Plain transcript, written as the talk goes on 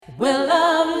We're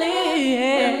lovely,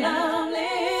 we're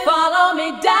lovely. Follow me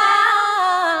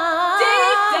down,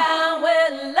 deep down,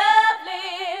 we're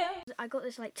lovely. I got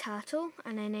this turtle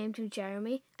and I named him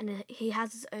Jeremy, and he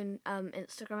has his own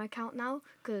Instagram account now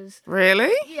because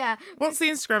Really? yeah, What's the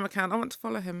Instagram account? I want to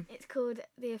follow him. it's called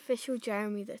the official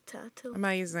Jeremy the Turtle.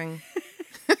 Amazing.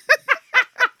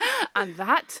 And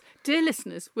that, dear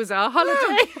listeners, was our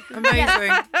holiday.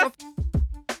 Amazing.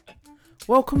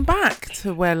 Welcome back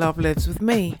to Where Love Lives with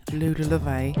me, Lula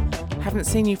LaVey. Haven't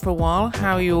seen you for a while.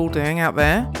 How are you all doing out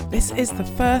there? This is the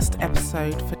first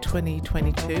episode for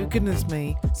 2022. Goodness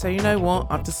me. So you know what?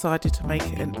 I've decided to make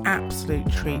it an absolute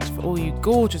treat for all you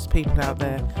gorgeous people out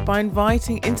there by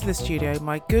inviting into the studio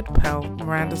my good pal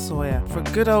Miranda Sawyer for a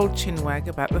good old chinwag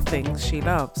about the things she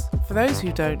loves. For those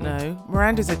who don't know,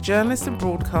 Miranda's a journalist and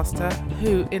broadcaster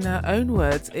who, in her own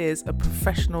words, is a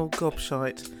professional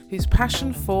gobshite, whose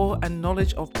passion for and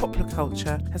knowledge of popular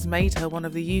culture has made her one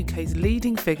of the UK's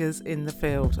leading figures in the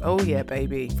field. Oh yeah,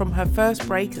 baby. From her first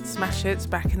break at Smash Hits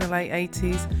back in the late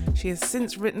 80s, she has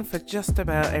since written for just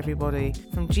about everybody,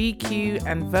 from GQ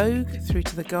and Vogue through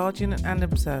to The Guardian and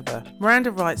Observer.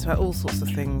 Miranda writes about all sorts of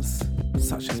things,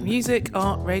 such as music,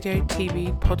 art, radio,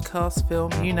 TV, podcasts,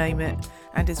 film, you name it,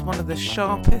 and is one of the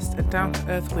sharpest and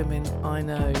down-to-earth women I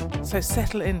know. So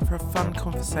settle in for a fun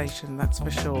conversation, that's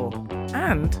for sure.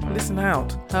 And listen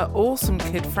out, her awesome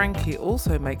kid Frankie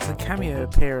also makes a cameo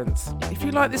appearance. If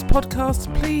you like this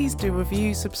podcast, please do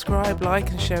review, subscribe, like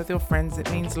and share with your friends.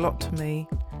 It means a lot to me.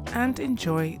 And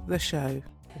enjoy the show.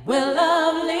 We're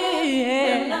lovely,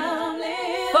 we're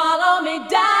lovely. Follow me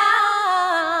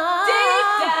down, deep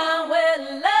down, we're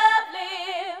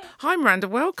lovely. Hi Miranda,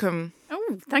 welcome.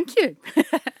 Oh, thank you.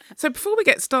 So before we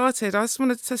get started, I just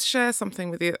wanted to share something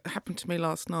with you that happened to me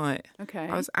last night. Okay.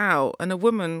 I was out and a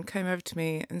woman came over to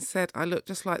me and said I look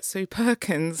just like Sue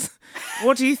Perkins.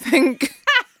 What do you think?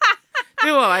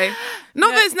 Do I?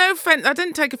 Not there's no offence. I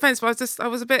didn't take offence, but I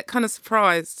was a bit kind of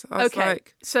surprised. I was Okay.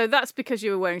 like, So that's because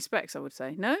you were wearing specs, I would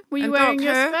say. No? Were you And wearing dark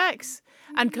your hair. specs?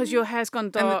 And because your hair's gone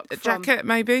and dark a from... jacket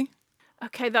maybe?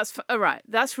 Okay, that's... All right.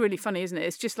 That's really funny, isn't it?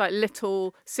 It's just like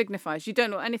little signifiers. You don't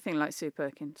look anything like Sue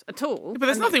Perkins at all. But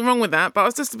there's And nothing wrong with that. But I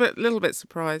was just little bit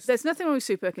surprised. There's nothing wrong with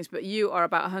Sue Perkins, but you are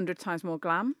about 100 times more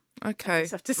glam. Okay,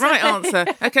 just have to right say. answer.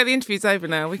 Okay, the interview's over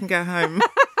now. We can go home.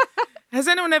 Has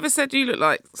anyone ever said you look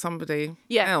like somebody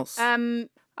else? I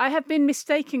have been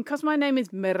mistaken because my name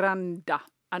is Miranda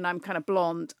and I'm kind of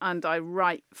blonde and I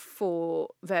write for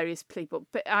various people.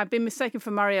 But I've been mistaken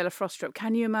for Mariella Frostrup.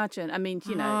 Can you imagine? I mean,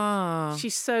 you know,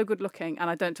 she's so good looking and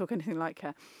I don't talk anything like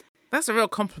her. That's a real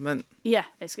compliment. Yeah,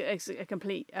 it's a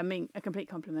complete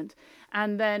compliment.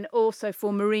 And then also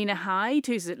for Marina Hyde,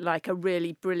 who's like a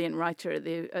really brilliant writer at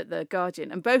the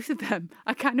Guardian. And both of them,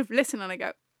 I kind of listen and I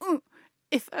go,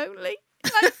 if only.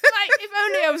 Like, if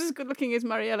only I was as good looking as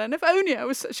Mariella, and if only I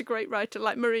was such a great writer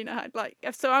like Marina Hyde.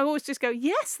 So I always just go,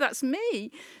 yes, that's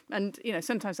me. And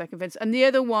sometimes I convince. And the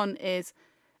other one is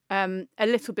a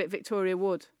little bit Victoria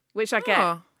Wood, which I get.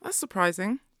 Oh, that's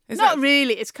surprising. Not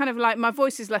really. It's kind of like my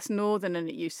voice is less northern than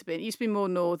it used to be. It used to be more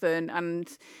northern and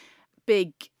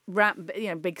big,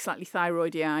 big slightly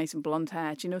thyroidy eyes and blonde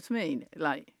hair. Do you know what I mean?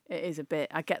 Like it is a bit.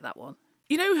 I get that one.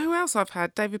 You know who else I've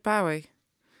had? David Bowie.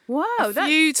 Wow, A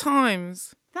few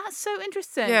times. That's so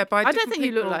interesting. Yeah, by I don't different think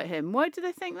you look people. like him. Why do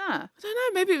they think that? I don't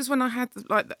know. Maybe it was when I had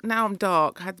now I'm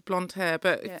dark. I had the blonde hair,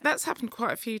 but Yeah. that's happened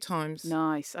quite a few times.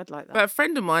 Nice, I'd like that. But a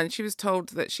friend of mine, she was told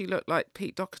that she looked like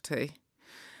Pete Doherty.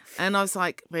 And I was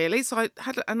like, really? So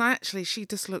she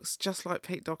just looks just like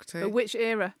Pete Doherty. But which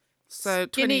era? So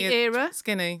 20 Skinny years, era?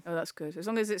 Skinny. Oh, that's good. As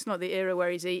long as it's not the era where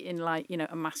he's eating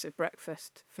a massive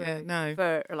breakfast for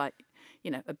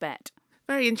a bet.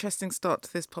 Very interesting start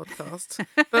to this podcast.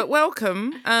 But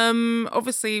welcome.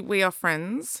 Obviously, we are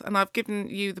friends, and I've given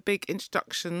you the big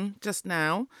introduction just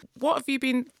now. What have you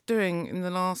been doing in the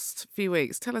last few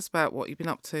weeks? Tell us about what you've been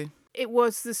up to. It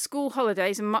was the school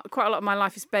holidays, and quite a lot of my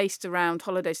life is based around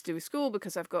holidays to do with school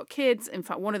because I've got kids. In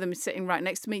fact, one of them is sitting right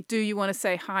next to me. Do you want to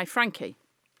say hi, Frankie?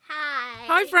 Hi.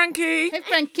 Hi, Frankie. Hey,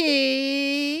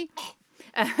 Frankie.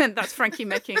 And that's Frankie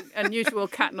making unusual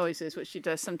cat noises, which she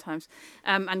does sometimes,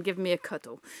 and giving me a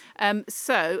cuddle.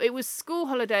 So it was school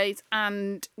holidays,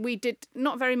 and we did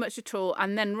not very much at all.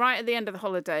 And then right at the end of the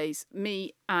holidays,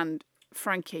 me and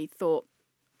Frankie thought,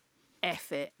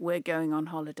 F it, we're going on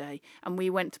holiday. And we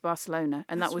went to Barcelona,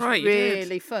 and That's that was right, you did.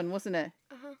 really fun, wasn't it?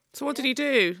 So what did you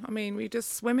do? I mean, were you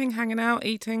just swimming, hanging out,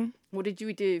 eating? What did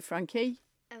you do, Frankie?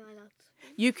 Am I allowed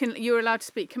to? You're allowed to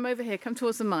speak. Come over here. Come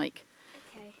towards the mic.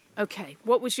 Okay. Okay.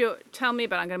 What was tell me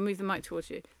about it. I'm going to move the mic towards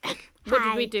you. What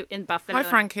did we do in Barcelona? Hi,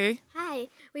 Frankie. Hi.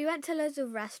 We went to loads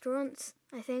of restaurants,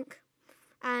 I think,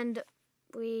 and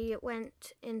we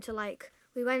went into like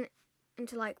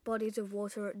bodies of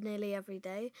water nearly every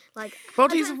day. Like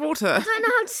Bodies of water. I don't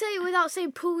know how to say it without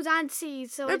saying pools and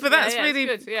seas. So No, it's but that's Yeah, it's really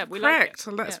good. Yeah, we like correct.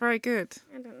 it. That's Yeah. very good.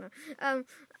 I don't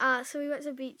know. So we went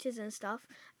to beaches and stuff.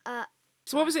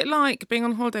 So what was it like being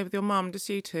on holiday with your mum, just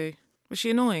you two? Was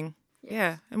she annoying?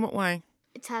 Yeah. In what way?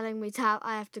 Telling me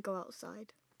I have to go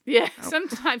outside. Yeah,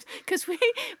 sometimes because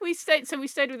we stayed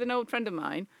with an old friend of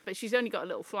mine, but she's only got a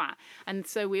little flat, and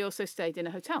so we also stayed in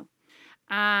a hotel,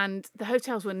 and the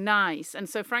hotels were nice, and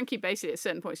so Frankie basically at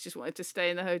certain points just wanted to stay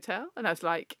in the hotel, and I was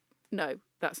like, no,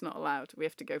 that's not allowed. We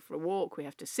have to go for a walk. We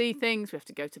have to see things. We have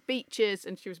to go to beaches,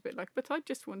 and she was a bit like, but I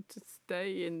just want to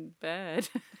stay in bed.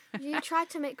 You tried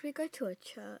to make me go to a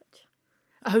church.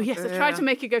 Oh yes, I tried Yeah. to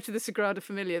make you go to the Sagrada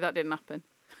Familia. That didn't happen.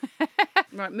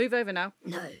 Right, move over now.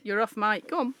 No. You're off mic.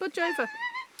 Go on, budge over.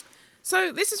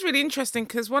 So this is really interesting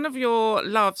because one of your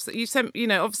loves that you sent,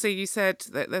 obviously you said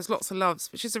that there's lots of loves,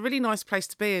 which is a really nice place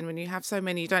to be in when you have so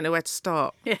many, you don't know where to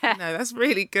start. Yeah. No, that's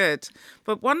really good.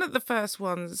 But one of the first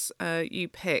ones you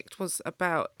picked was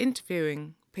about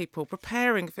interviewing people,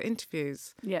 preparing for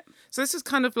interviews. Yeah. So this is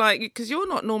kind of like, because you're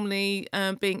not normally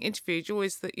being interviewed, you're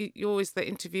always the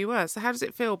interviewer. So how does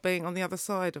it feel being on the other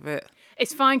side of it?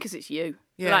 It's fine because it's you.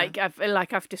 Yeah. I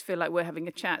just feel like we're having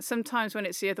a chat. Sometimes when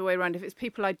it's the other way around, if it's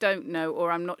people I don't know or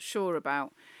I'm not sure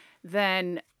about,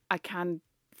 then I can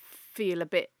feel a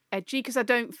bit edgy because I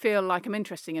don't feel like I'm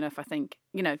interesting enough. I think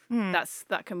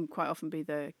that can quite often be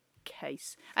the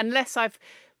case, unless I've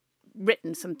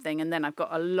written something and then I've got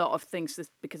a lot of things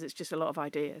because it's just a lot of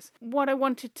ideas. What I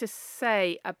wanted to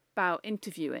say about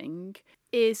interviewing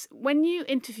is when you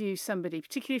interview somebody,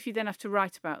 particularly if you then have to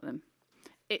write about them,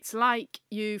 it's like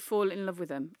you fall in love with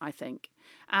them, I think.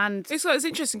 And It's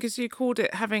interesting because you called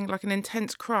it having like an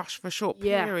intense crush for a short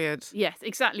period. Yes,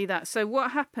 exactly that. So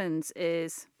what happens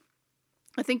is,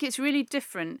 I think it's really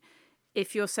different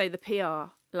if you're, say, the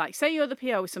PR. Like, say you're the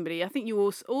PR with somebody, I think you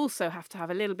also have to have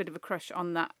a little bit of a crush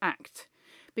on that act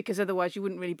because otherwise you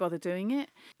wouldn't really bother doing it.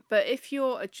 But if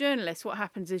you're a journalist, what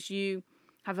happens is you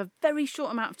have a very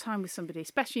short amount of time with somebody,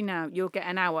 especially now, you'll get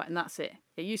an hour and that's it.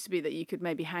 It used to be that you could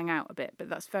maybe hang out a bit, but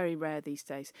that's very rare these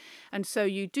days. And so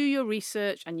you do your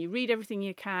research and you read everything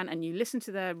you can and you listen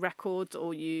to their records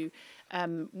or you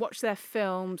watch their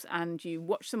films and you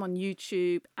watch them on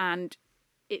YouTube, and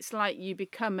it's like you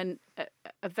become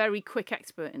a very quick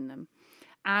expert in them.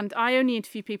 And I only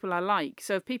interview people I like.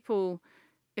 So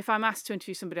if I'm asked to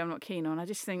interview somebody I'm not keen on, I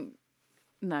just think,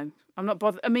 no, I'm not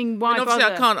bothered. I mean, why And obviously,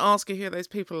 bother? I can't ask you who those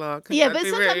people are. 'Cause Yeah, that'd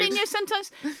but be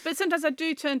sometimes, rude. sometimes I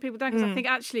do turn people down because I think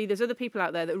actually there's other people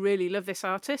out there that really love this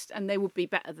artist and they would be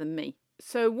better than me.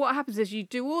 So what happens is you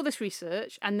do all this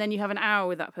research and then you have an hour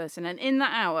with that person, and in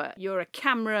that hour you're a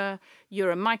camera,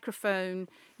 you're a microphone,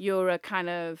 you're a kind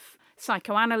of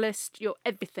psychoanalyst, you're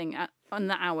everything on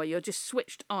that hour. You're just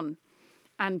switched on.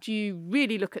 And you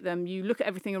really look at them. You look at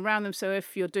everything around them. So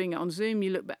if you're doing it on Zoom,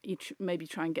 you look back. Maybe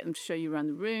try and get them to show you around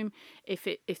the room.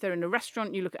 If they're in a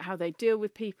restaurant, you look at how they deal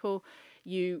with people.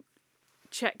 You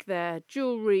check their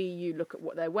jewelry. You look at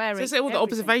what they're wearing. So it's all the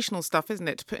everything. observational stuff, isn't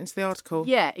it, to put into the article?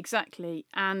 Yeah, exactly.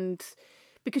 And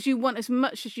because you want as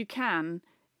much as you can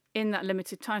in that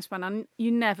limited time span, and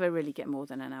you never really get more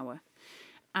than an hour.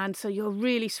 And so you're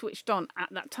really switched on at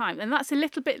that time. And that's a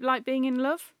little bit like being in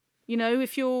love.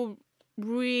 If you're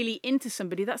really into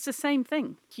somebody, that's the same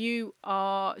thing. You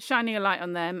are shining a light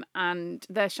on them and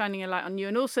they're shining a light on you.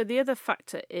 And also the other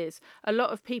factor is a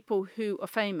lot of people who are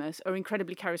famous are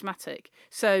incredibly charismatic.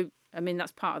 So, I mean,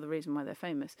 that's part of the reason why they're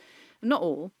famous. Not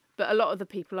all, but a lot of the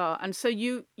people are. And so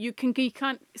you can be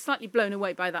kind of slightly blown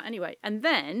away by that anyway. And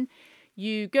then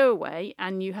you go away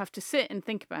and you have to sit and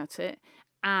think about it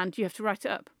and you have to write it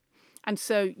up. And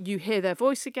so you hear their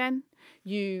voice again.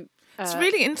 It's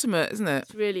really intimate, isn't it?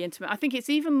 It's really intimate. I think it's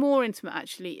even more intimate,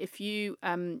 actually, if you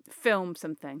film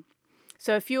something.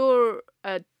 So if you're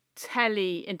a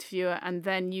telly interviewer and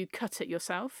then you cut it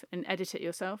yourself and edit it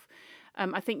yourself,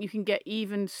 I think you can get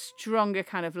even stronger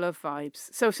kind of love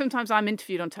vibes. So sometimes I'm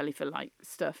interviewed on telly for like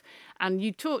stuff and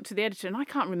you talk to the editor and I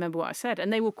can't remember what I said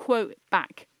and they will quote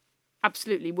back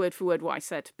absolutely word for word what I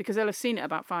said because they'll have seen it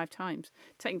about 5 times,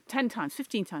 10 times,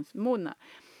 15 times, more than that.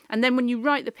 And then when you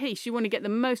write the piece, you want to get the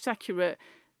most accurate,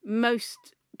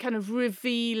 most kind of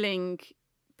revealing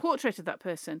portrait of that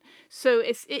person. So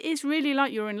it is really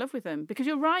like you're in love with them because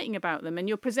you're writing about them and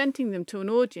you're presenting them to an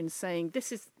audience saying,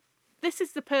 this is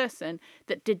the person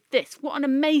that did this. What an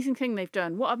amazing thing they've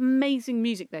done. What amazing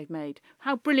music they've made.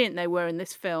 How brilliant they were in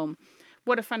this film.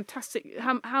 What a fantastic,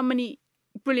 how many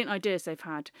brilliant ideas they've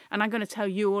had. And I'm going to tell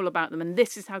you all about them. And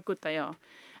this is how good they are.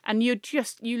 And you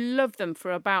love them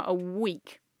for about a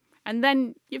week. And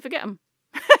then you forget them.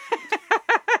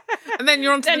 And then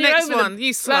you're on to the Then you're next over one. them.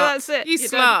 You sluts. Well, that's it. You You're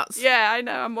done. sluts. Yeah, I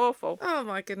know. I'm awful. Oh,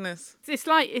 my goodness. It's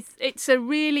like it's a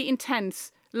really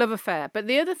intense love affair. But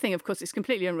the other thing, of course, it's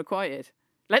completely unrequited.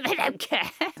 Like, they don't care.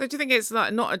 So do you think it's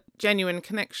like not a genuine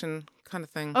connection kind of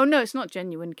thing? Oh no, it's not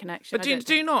genuine connection. But I don't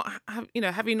do you think. not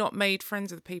have you not made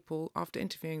friends with people after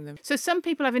interviewing them? So some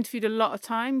people I've interviewed a lot of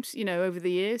times, over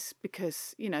the years,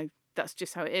 because that's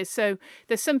just how it is. So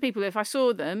there's some people, if I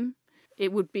saw them,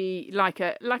 it would be like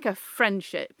a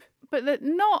friendship, but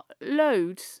not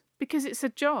loads, because it's a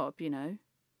job.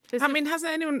 I mean,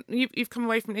 hasn't anyone you've come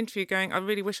away from an interview going, I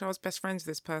really wish I was best friends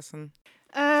with this person?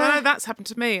 I know that's happened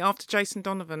to me after Jason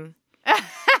Donovan.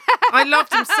 I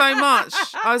loved him so much.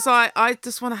 I was like, I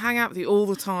just want to hang out with you all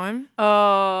the time.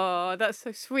 Oh, that's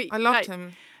so sweet. I loved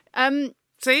him.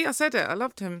 See, I said it. I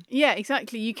loved him. Yeah,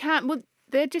 exactly. You can't. Well,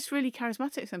 they're just really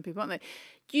charismatic. Some people, aren't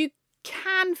they? You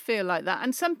can feel like that,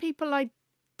 and some people I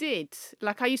did.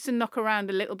 Like I used to knock around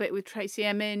a little bit with Tracy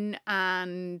Emin,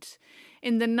 and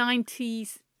in the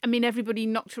 90s. I mean, everybody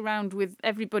knocked around with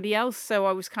everybody else, so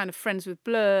I was kind of friends with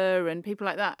Blur and people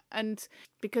like that. And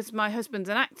because my husband's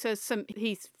an actor,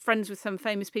 he's friends with some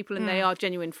famous people and they are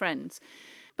genuine friends.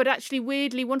 But actually,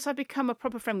 weirdly, once I become a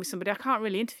proper friend with somebody, I can't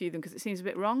really interview them because it seems a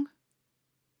bit wrong.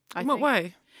 In what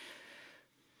way?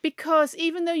 Because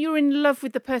even though you're in love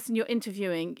with the person you're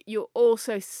interviewing, you're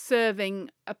also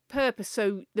serving a purpose.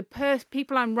 So the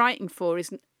people I'm writing for is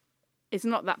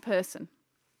not that person.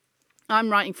 I'm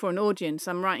writing for an audience.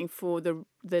 I'm writing for the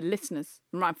listeners.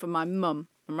 I'm writing for my mum.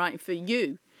 I'm writing for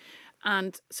you.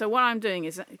 And so what I'm doing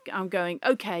is I'm going,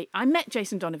 okay, I met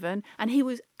Jason Donovan and he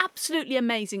was absolutely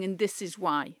amazing and this is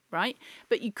why, right?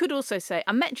 But you could also say,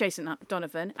 I met Jason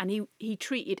Donovan and he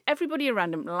treated everybody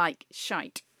around him like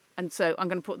shite. And so I'm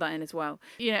going to put that in as well.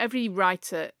 Every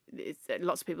writer,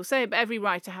 lots of people say it, but every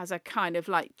writer has a kind of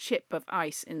like chip of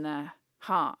ice in their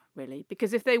heart, really.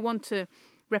 Because if they want to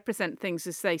represent things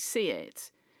as they see it,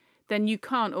 then you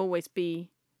can't always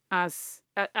be as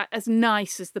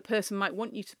nice as the person might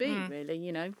want you to be,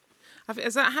 really,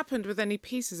 Has that happened with any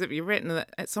pieces that you've written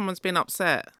that someone's been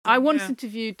upset? I once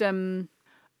interviewed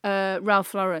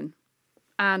Ralph Lauren,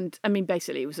 and I mean,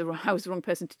 basically, I was the wrong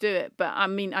person to do it, but I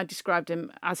mean, I described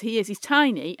him as he is. He's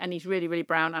tiny and he's really, really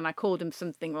brown, and I called him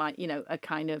something like, a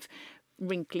kind of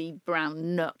wrinkly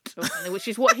brown nut or something, which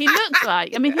is what he looks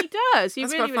like. I mean, he does. He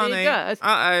really does.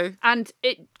 Uh-oh. And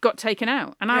it got taken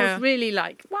out. And I was really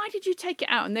like, why did you take it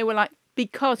out? And they were like,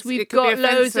 because we've got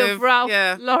loads of Ralph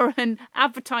Lauren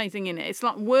advertising in it. It's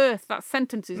not worth, that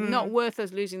sentence is not worth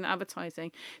us losing the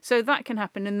advertising. So that can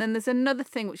happen. And then there's another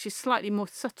thing which is slightly more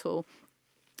subtle,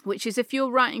 which is if you're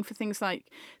writing for things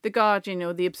like The Guardian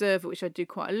or The Observer, which I do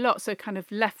quite a lot, so kind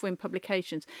of left-wing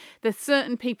publications, there's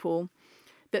certain people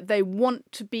that they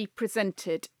want to be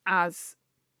presented as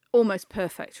almost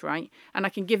perfect, right? And I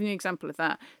can give you an example of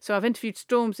that. So I've interviewed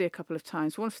Stormzy a couple of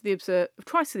times, once for The Observer,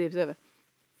 twice for The Observer.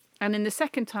 And in the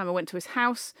second time I went to his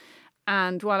house,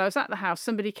 and while I was at the house,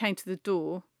 somebody came to the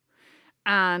door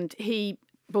and he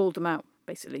bawled them out,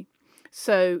 basically.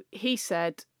 So he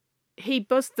said he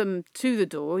buzzed them to the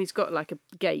door. He's got like a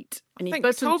gate, and he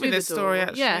buzzed them to the door. Story,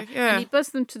 actually. Yeah, and he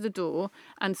buzzed them to the door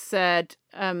and said,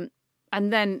 and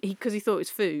then because he thought it was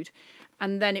food,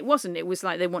 and then it wasn't. It was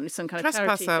like they wanted some kind of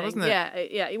charity thing. Wasn't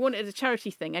it? Yeah. He wanted a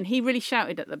charity thing, and he really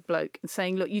shouted at the bloke and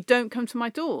saying, "Look, you don't come to my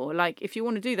door. Like, if you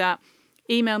want to do that,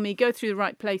 email me. Go through the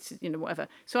right places, whatever."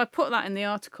 So I put that in the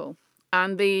article,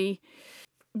 and the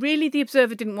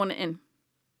Observer didn't want it in,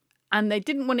 and they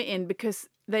didn't want it in because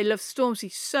they love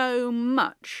Stormzy so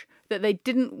much that they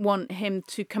didn't want him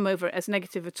to come over as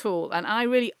negative at all. And I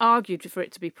really argued for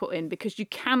it to be put in because you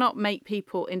cannot make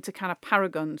people into kind of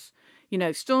paragons.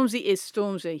 Stormzy is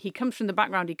Stormzy. He comes from the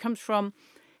background he comes from.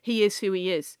 He is who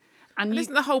he is. And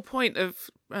isn't the whole point of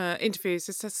interviews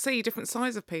is to see different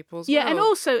sides of people as well? Yeah, and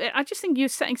also, I just think you're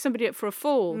setting somebody up for a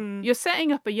fall. You're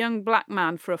setting up a young black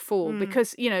man for a fall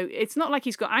because, it's not like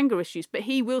he's got anger issues, but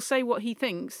he will say what he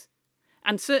thinks.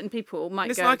 And certain people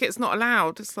might it's go... like it's not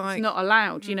allowed. It's not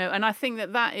allowed, And I think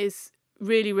that is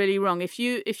really, really wrong. If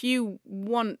you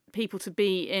want people to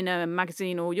be in a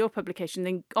magazine or your publication,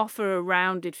 then offer a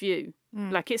rounded view.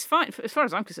 Like, it's fine. As far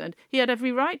as I'm concerned, he had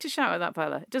every right to shout at that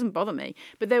fella. It doesn't bother me.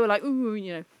 But they were like,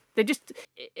 ooh, they just...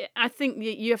 I think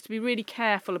you have to be really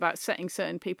careful about setting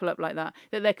certain people up like that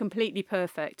they're completely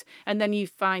perfect. And then you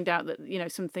find out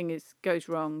that, something goes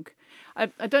wrong.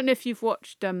 I don't know if you've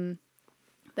watched...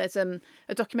 There's a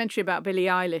documentary about Billie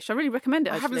Eilish. I really recommend it,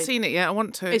 actually. I haven't seen it yet. I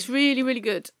want to. It's really, really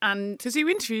good. And because you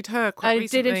interviewed her quite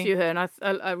recently. I did interview her,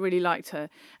 and I really liked her.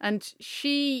 And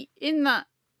she, in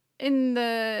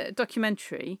the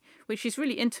documentary, which is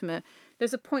really intimate,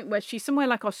 there's a point where she's somewhere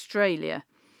like Australia.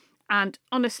 And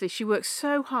honestly, she works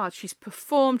so hard. She's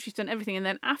performed, she's done everything. And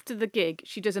then after the gig,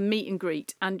 she does a meet and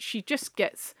greet and she just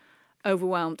gets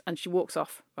overwhelmed and she walks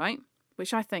off, right?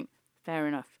 Which I think, fair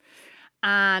enough.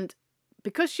 And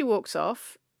because she walks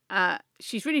off,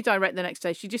 she's really direct the next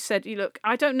day. She just said, look,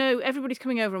 I don't know. Everybody's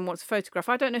coming over and wants a photograph.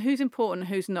 I don't know who's important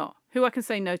and who's not, who I can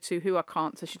say no to, who I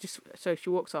can't. So she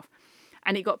walks off.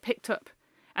 And it got picked up.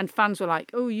 And fans were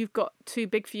like, oh, you've got too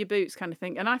big for your boots kind of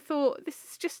thing. And I thought, this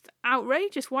is just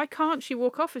outrageous. Why can't she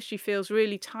walk off if she feels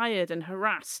really tired and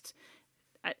harassed?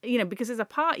 Because there's a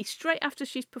party straight after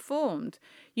she's performed.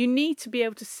 You need to be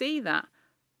able to see that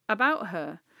about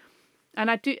her. And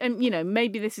I do, and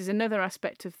maybe this is another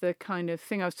aspect of the kind of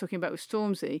thing I was talking about with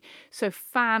Stormzy. So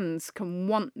fans can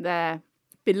want their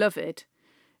beloved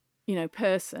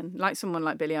person, like someone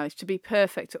like Billie Eilish, to be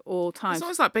perfect at all times. It's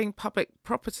almost like being public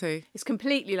property. It's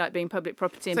completely like being public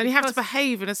property. So you have to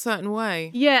behave in a certain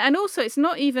way. Yeah, and also it's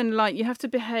not even like you have to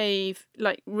behave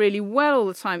like really well all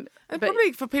the time. And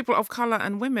probably for people of colour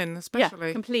and women especially.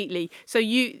 Yeah, completely. So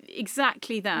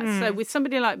exactly that. So with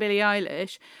somebody like Billie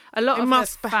Eilish, a lot of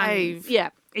must her behave. Fans,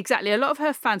 yeah, exactly. A lot of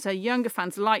her fans, her younger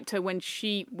fans, liked her when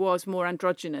she was more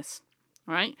androgynous,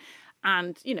 right?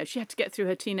 And, she had to get through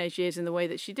her teenage years in the way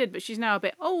that she did. But she's now a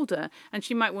bit older and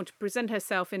she might want to present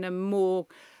herself in a more,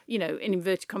 in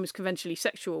inverted commas, conventionally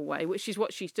sexual way, which is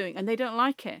what she's doing. And they don't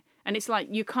like it. And it's like,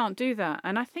 you can't do that.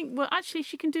 And I think, well, actually,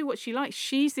 she can do what she likes.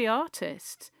 She's the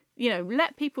artist.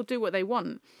 Let people do what they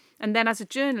want. And then as a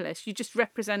journalist, you just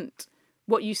represent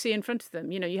what you see in front of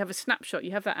them. You have a snapshot,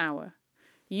 you have that hour.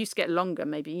 You used to get longer,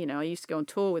 maybe, I used to go on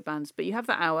tour with bands, but you have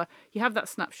that hour, you have that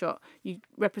snapshot, you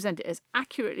represent it as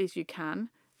accurately as you can,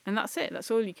 and that's it. That's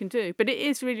all you can do. But it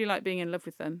is really like being in love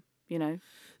with them,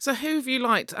 So who have you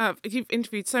liked? You've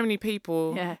interviewed so many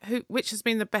people. Yeah. Which has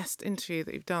been the best interview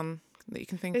that you've done that you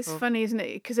can think of? It's funny, isn't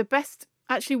it? Because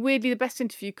weirdly, the best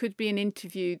interview could be an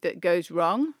interview that goes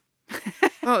wrong.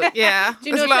 Oh, yeah. Do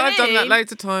you know what I I've done that mean?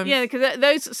 loads of times. Yeah, because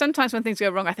those sometimes when things go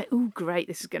wrong, I think, oh, great,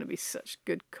 this is going to be such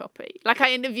good copy. Like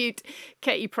I interviewed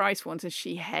Katie Price once and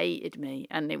she hated me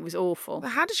and it was awful.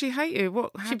 How did she hate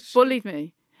you? She bullied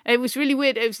me. It was really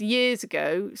weird. It was years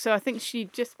ago. So I think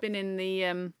she'd just been in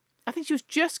the... I think she was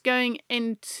just going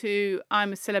into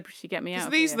I'm a Celebrity, Get Me Out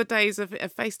of These Here. are the days of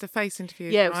face-to-face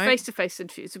interviews, Yeah, it was right? face-to-face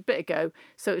interviews a bit ago.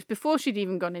 So it was before she'd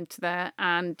even gone into there.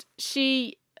 And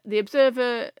The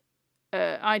Observer...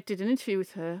 I did an interview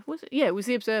with her. Was it? Yeah, it was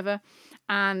The Observer,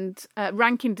 and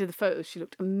ranking to the photos, she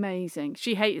looked amazing.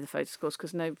 She hated the photos, of course,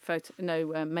 because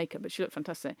no makeup, but she looked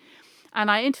fantastic. And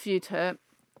I interviewed her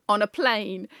on a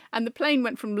plane, and the plane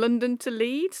went from London to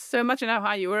Leeds. So imagine how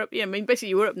high you were up. Yeah, I mean, basically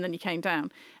you were up and then you came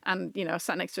down. And I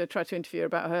sat next to her, tried to interview her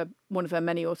about one of her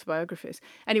many autobiographies.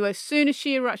 Anyway, as soon as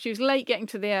she arrived, she was late getting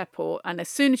to the airport, and as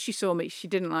soon as she saw me, she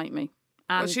didn't like me.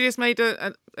 And Well, she just made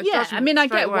a yeah, judgment I mean, I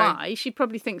straight get away. why. She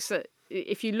probably thinks that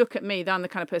if you look at me, I'm the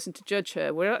kind of person to judge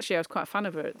her. Well, actually, I was quite a fan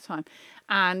of her at the time.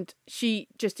 And she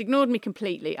just ignored me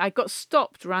completely. I got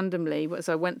stopped randomly as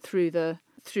I went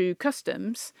through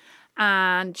customs.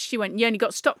 And she went, you only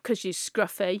got stopped because you're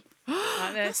scruffy.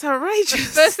 Like this. That's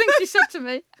outrageous. First thing she said to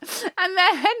me. And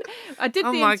then I did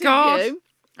the my interview. God.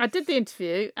 I did the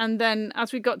interview, and then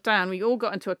as we got down, we all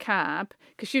got into a cab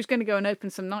because she was going to go and open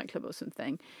some nightclub or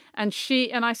something. And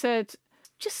I said,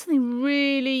 just something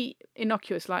really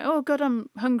innocuous, like, oh, God, I'm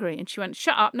hungry. And she went,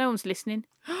 shut up, no one's listening.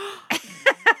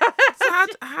 So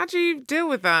how do you deal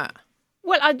with that?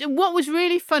 Well, what was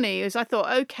really funny is I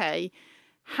thought, okay,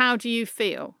 how do you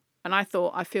feel? And I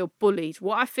thought, I feel bullied.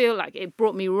 What I feel like, it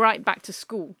brought me right back to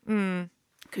school.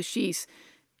 Because she's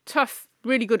tough,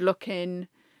 really good looking.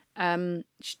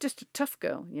 She's just a tough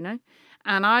girl,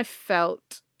 And I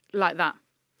felt like that.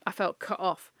 I felt cut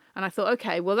off. And I thought,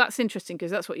 okay, well, that's interesting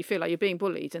because that's what you feel like. You're being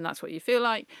bullied and that's what you feel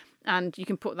like. And you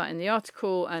can put that in the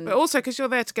article. But also because you're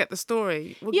there to get the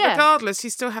story. Well, Yeah. Regardless, you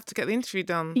still have to get the interview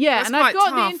done. Yeah, That's and I quite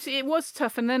got tough. it was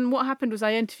tough. And then what happened was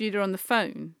I interviewed her on the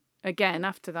phone again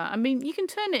after that. I mean, you can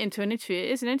turn it into an interview.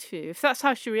 It is an interview. If that's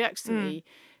how she reacts to me,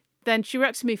 then she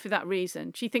reacts to me for that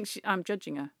reason. She thinks I'm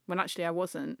judging her when actually I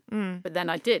wasn't. But then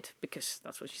I did because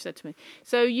that's what she said to me.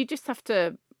 So you just have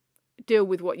to deal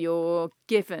with what you're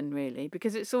given, really,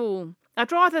 because it's all...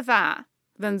 I'd rather that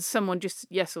than someone just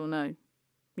yes or no.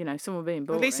 Someone being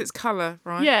boring. At least it's colour,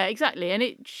 right? Yeah, exactly. And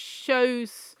it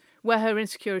shows where her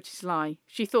insecurities lie.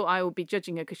 She thought I would be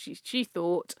judging her because she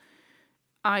thought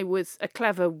I was a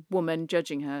clever woman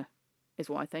judging her, is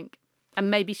what I think.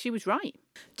 And maybe she was right.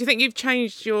 Do you think you've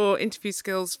changed your interview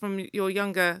skills from your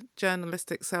younger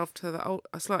journalistic self to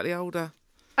a slightly older?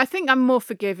 I think I'm more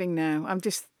forgiving now. I'm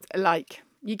just like,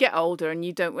 you get older and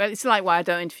you don't... Well, it's like why I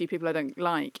don't interview people I don't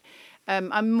like.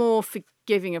 I'm more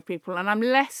forgiving of people, and I'm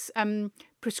less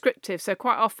prescriptive. So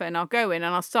quite often I'll go in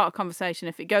and I'll start a conversation.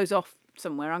 If it goes off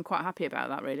somewhere, I'm quite happy about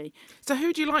that, really. So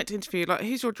who do you like to interview? Like,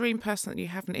 who's your dream person that you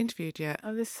haven't interviewed yet?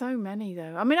 Oh, there's so many,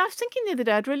 though. I mean, I was thinking the other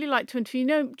day, I'd really like to interview,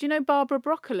 do you know Barbara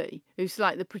Broccoli, who's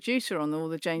like the producer on all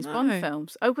the James Bond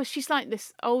films? Oh, well, she's like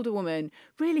this older woman,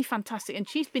 really fantastic. And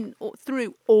she's been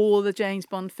through all the James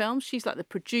Bond films. She's like the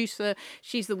producer.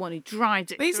 She's the one who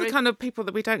drives it These through. are the kind of people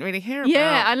that we don't really hear about.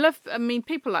 Yeah, I mean,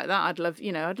 people like that, I'd love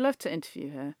to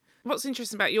interview her. What's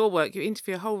interesting about your work, you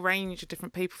interview a whole range of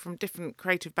different people from different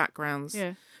creative backgrounds.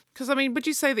 Yeah. Because, I mean, would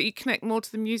you say that you connect more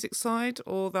to the music side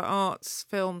or the arts,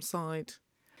 film side?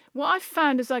 What I've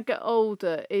found as I get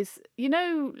older is,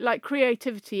 like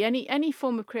creativity, any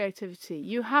form of creativity,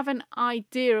 you have an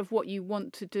idea of what you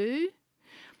want to do,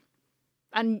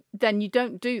 and then you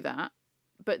don't do that,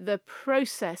 but the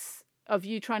process of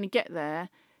you trying to get there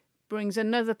brings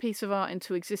another piece of art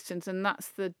into existence, and that's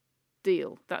the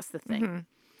deal, that's the thing. Mm-hmm.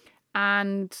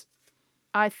 And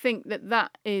I think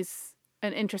that is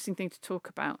an interesting thing to talk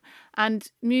about. And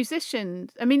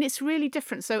musicians, I mean, it's really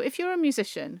different. So if you're a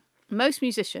musician, most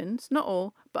musicians, not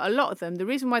all, but a lot of them, the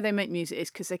reason why they make music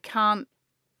is because they can't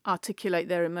articulate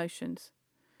their emotions.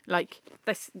 Like,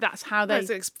 that's how they... It's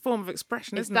a form of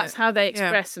expression, isn't it? That's how they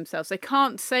express themselves. They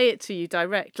can't say it to you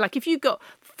direct. Like, if you've got,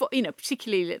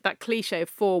 particularly that cliche of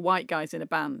 4 white guys in a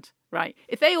band, right?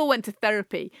 If they all went to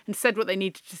therapy and said what they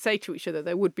needed to say to each other,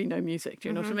 there would be no music. Do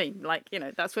you know what I mean? Like,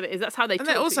 that's what it is. That's how they talk.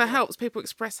 And it also to each other. helps people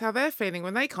express how they're feeling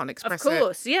when they can't express it. Of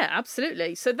course, yeah,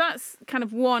 absolutely. So that's kind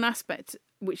of one aspect,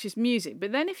 which is music.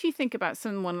 But then if you think about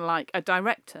someone like a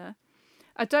director,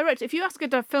 if you ask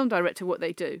a film director what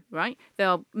they do, right?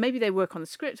 Maybe they work on the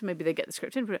script, maybe they get the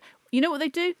script in. You know what they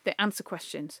do? They answer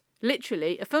questions.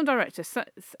 Literally, a film director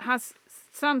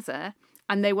stands there,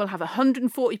 and they will have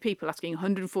 140 people asking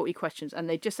 140 questions, and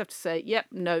they just have to say, yep,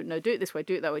 no, do it this way,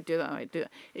 do it that way, do it that way, do it.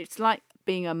 It's like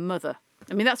being a mother.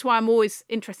 I mean, that's why I'm always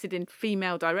interested in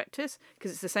female directors,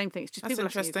 because it's the same thing. It's just people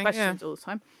asking you questions all the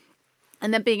time.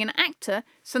 And then being an actor,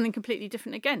 something completely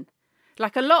different again.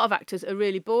 Like, a lot of actors are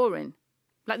really boring.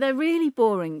 Like, they're really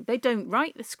boring. They don't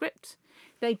write the script.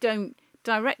 They don't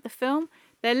direct the film.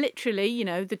 They're literally,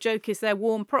 the joke is they're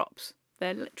warm props.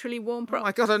 They're literally warm props. Oh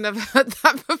my God, I've never heard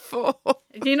that before.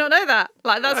 Do you not know that?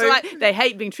 Like, that's like, they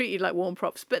hate being treated like warm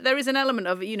props. But there is an element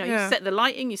of it, you set the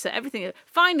lighting, you set everything.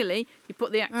 Finally, you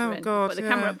put the actor in, put the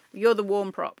camera up, you're the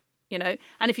warm prop, And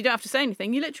if you don't have to say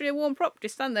anything, you're literally a warm prop.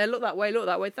 Just stand there, look that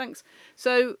way, thanks.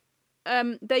 So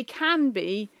they can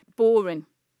be boring.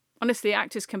 Honestly,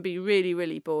 actors can be really,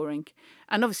 really boring.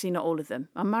 And obviously not all of them.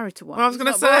 I'm married to one. Well, I was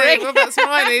going to say, well, that's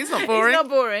fine. He's not boring. He's not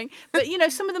boring. But,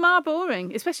 some of them are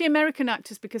boring, especially American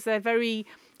actors, because they're very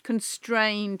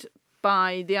constrained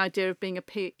by the idea of being a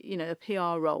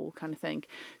PR role kind of thing.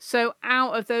 So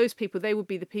out of those people, they would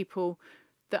be the people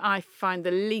that I find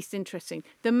the least interesting.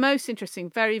 The most interesting,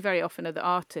 very, very often, are the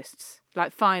artists,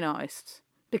 like fine artists,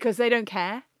 because they don't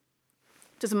care.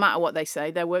 Doesn't matter what they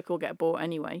say. Their work will get bought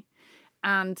anyway.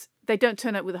 And they don't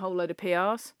turn up with a whole load of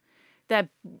PRs. They're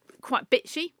quite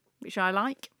bitchy, which I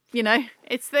like. They're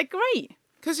great.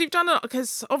 Because you've done it.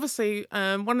 Because obviously,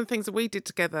 one of the things that we did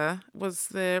together was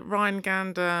the Ryan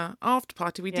Gander after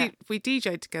party. We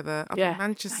DJ'd together up in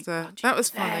Manchester. God, that was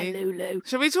funny. Lulu.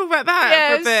 Shall we talk about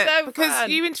that for a bit? So because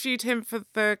fun. you interviewed him for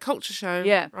the culture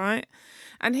show, right?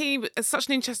 And he is such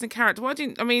an interesting character. We're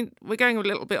going a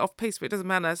little bit off piece, but it doesn't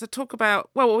matter. So talk about,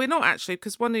 well, we're not actually,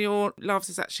 because one of your loves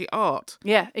is actually art.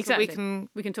 Yeah, exactly. So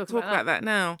we can talk about that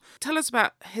now. Tell us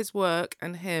about his work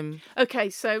and him. Okay,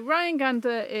 so Ryan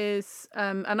Gander is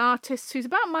an artist who's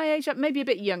about my age, maybe a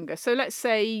bit younger. So let's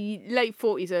say late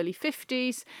 40s, early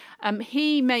 50s.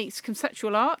 He makes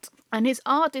conceptual art. And his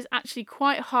art is actually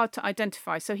quite hard to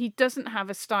identify. So he doesn't have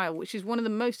a style, which is one of the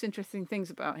most interesting things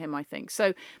about him, I think.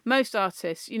 So most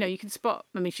artists, you can spot,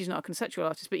 she's not a conceptual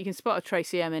artist, but you can spot a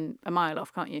Tracy Emin a mile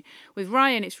off, can't you? With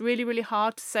Ryan, it's really, really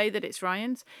hard to say that it's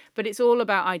Ryan's, but it's all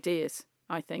about ideas,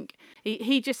 I think.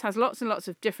 He just has lots and lots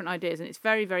of different ideas, and it's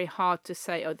very, very hard to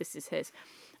say, oh, this is his.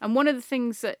 And one of the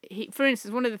things that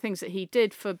he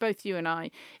did for both you and I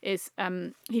is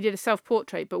he did a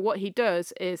self-portrait. But what he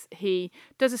does is he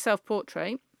does a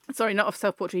self-portrait. Sorry, not a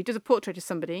self-portrait. He does a portrait of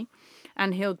somebody,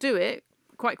 and he'll do it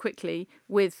quite quickly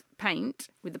with paint,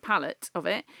 with the palette of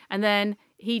it. And then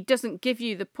he doesn't give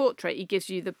you the portrait. He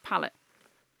gives you the palette.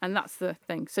 And that's the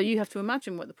thing. So you have to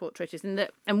imagine what the portrait is.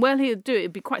 And when he'll do it,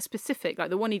 it'd be quite specific.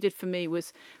 Like the one he did for me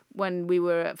was when we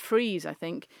were at Frieze, I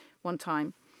think, one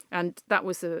time. And that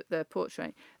was the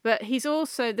portrait. But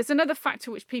there's another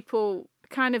factor which people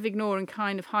kind of ignore and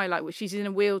kind of highlight, which he's in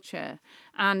a wheelchair.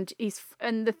 And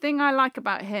the thing I like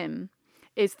about him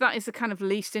is that is the kind of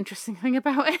least interesting thing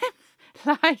about him.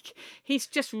 Like, he's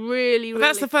just really, really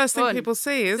That's the first fun. thing people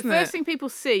see, It's isn't the it? first thing people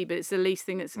see, but it's the least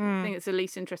thing that's thing that's the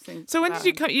least interesting. So when about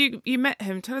did you him. come? You met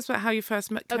him. Tell us about how you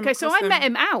first met. Okay, so I met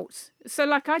him out. So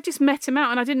like I just met him out,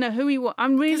 and I didn't know who he was.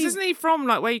 I'm really. Because isn't he from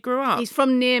like where you grew up? He's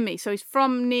from near me, so he's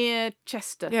from near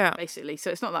Chester, Yeah. basically.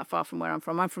 So it's not that far from where I'm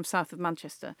from. I'm from south of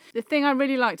Manchester. The thing I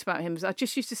really liked about him is I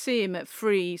just used to see him at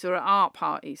frees or at art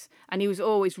parties, and he was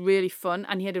always really fun,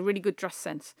 and he had a really good dress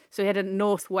sense. So he had a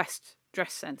northwest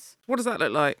dress sense. What does that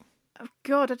look like? Oh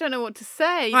God, I don't know what to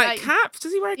say. Like caps?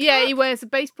 Does he wear a cap? Yeah, he wears a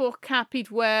baseball cap. He'd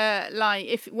wear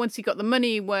once he got the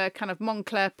money, he'd wear kind of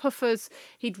Montclair puffers.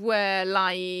 He'd wear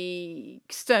like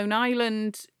Stone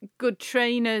Island good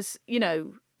trainers. You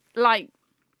know, like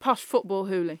posh football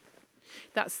hoolie.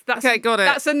 That's Okay, got it.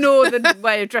 That's a northern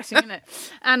way of dressing, isn't it?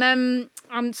 And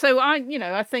so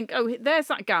I think, oh, there's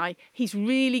that guy. He's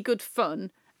really good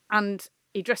fun, and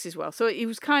he dresses well. So it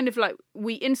was kind of like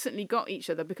we instantly got each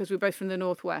other because we're both from the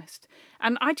Northwest.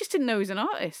 And I just didn't know he was an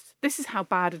artist. This is how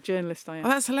bad a journalist I am. Oh,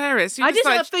 that's hilarious. You I just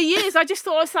like, thought for years, I just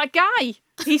thought it's that guy.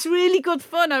 He's really good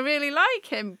fun. I really like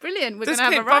him. Brilliant. We're going just to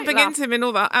have keep a right bumping laugh. into him in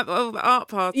all the art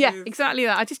parties. Yeah, exactly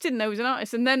that. I just didn't know he was an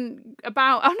artist. And then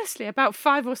about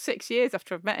 5 or 6 years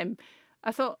after I've met him,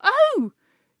 I thought, oh,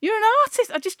 you're an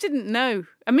artist. I just didn't know.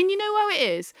 I mean, you know how it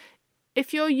is?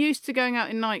 If you're used to going out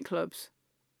in nightclubs,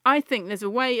 I think there's a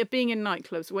way of being in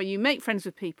nightclubs where you make friends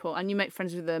with people and you make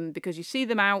friends with them because you see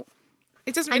them out.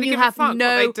 It doesn't And really you give a have fuck what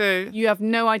they do. You have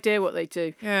no idea what they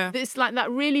do. Yeah. It's like that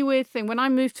really weird thing when I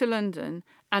moved to London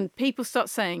and people start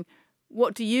saying,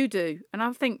 what do you do? And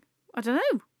I think, I don't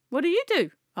know. What do you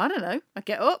do? I don't know. I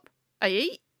get up, I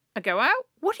eat, I go out.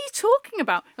 What are you talking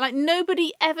about? Like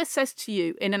nobody ever says to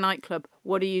you in a nightclub,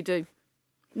 what do you do?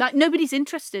 Like nobody's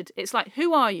interested. It's like,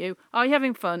 who are you? Are you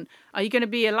having fun? Are you going to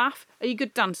be a laugh? Are you a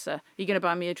good dancer? Are you going to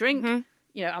buy me a drink? Mm-hmm.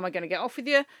 You know, am I going to get off with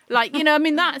you? Like, you know, I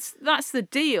mean, that's the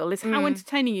deal. Is how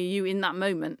entertaining are you in that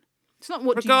moment? It's not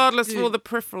what Regardless do you of do. all the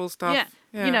peripheral stuff.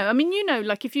 Yeah. You know, I mean, you know,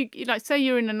 like if you like, say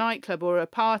you're in a nightclub or a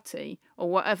party or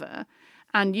whatever,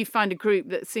 and you find a group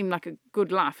that seem like a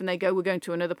good laugh, and they go, "We're going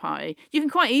to another party." You can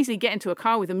quite easily get into a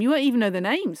car with them. You won't even know their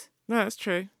names. No, that's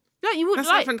true. Like you would That's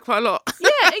like. happened quite a lot.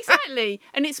 Yeah, exactly.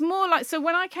 And it's more like, so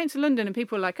when I came to London and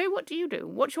people were like, oh, what do you do?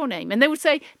 What's your name? And they would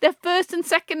say their first and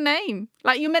second name.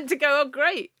 Like you're meant to go, oh,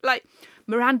 great. Like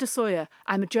Miranda Sawyer,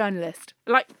 I'm a journalist.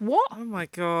 Like what? Oh my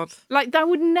God. Like I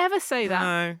would never say that.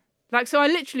 No. Like, so I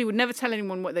literally would never tell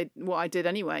anyone what I did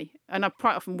anyway. And I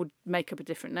quite often would make up a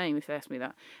different name if they asked me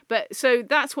that. But so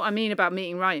that's what I mean about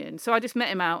meeting Ryan. So I just met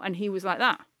him out and he was like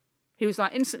that. He was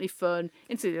like instantly fun,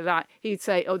 instantly like, he'd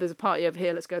say, oh, there's a party over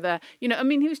here, let's go there. You know, I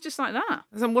mean, he was just like that.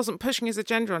 And wasn't pushing his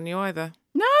agenda on you either.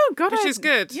 No, God. Which is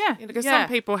good. Yeah. Because some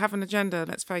people have an agenda,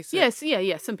 let's face it. Yes,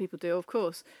 yeah, some people do, of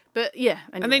course. But yeah.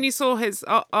 Anyway. And then you saw his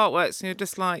artworks and you're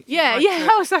just like... Yeah, you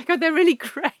I was like, oh, they're really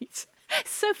great.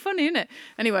 It's so funny, isn't it?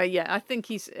 Anyway, yeah, I think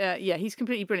he's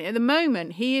completely brilliant. At the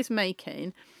moment, he is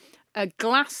making a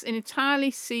glass, an entirely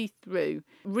see-through,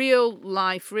 real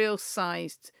life, real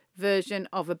sized version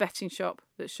of a betting shop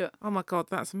that's shut. Oh my God,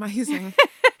 that's amazing.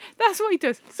 That's what he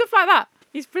does. Stuff like that.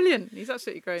 He's brilliant. He's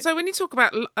absolutely great. So when you talk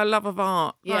about a love of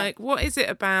art, Yeah. like what is it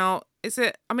about? Is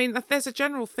it, I mean, there's a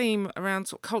general theme around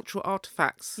sort of cultural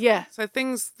artifacts. Yeah. So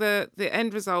things, the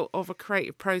end result of a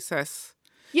creative process.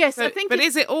 Yes, So, I think. but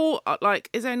is it all like,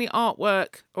 is there any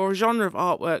artwork or a genre of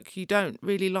artwork you don't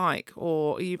really like,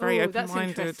 or are you very That's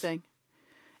open-minded? interesting.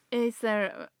 Is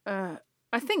there?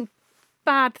 I think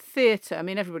bad theatre. I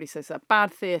mean, everybody says that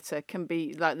bad theatre can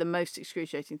be like the most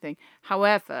excruciating thing.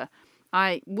 However,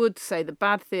 I would say that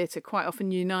bad theatre quite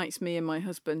often unites me and my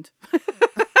husband.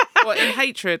 What, in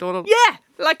hatred or? Yeah,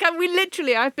 like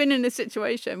I've been in a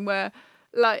situation where,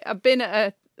 like, I've been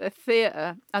at a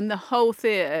theatre and the whole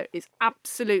theatre is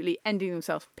absolutely ending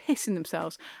themselves, pissing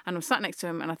themselves, and I'm sat next to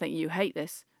him and I think, you hate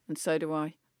this, and so do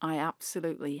I. I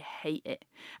absolutely hate it.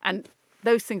 And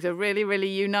those things are really, really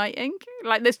uniting.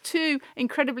 Like, there's two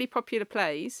incredibly popular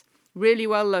plays, really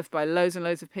well loved by loads and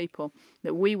loads of people,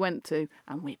 that we went to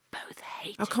and we both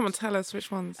hated. Oh, come on, tell us which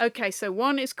ones. Okay, so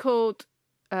one is called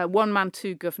One Man,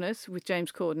 Two Governors with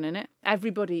James Corden in it.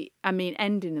 Everybody,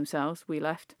 ending themselves. We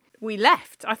left.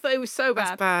 I thought it was so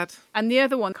bad. That's bad. And the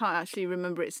other one, can't actually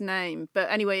remember its name. But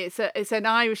anyway, it's an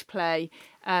Irish play,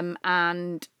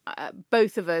 and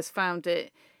both of us found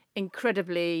it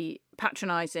incredibly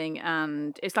patronising,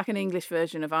 and it's like an English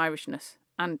version of Irishness.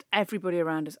 And everybody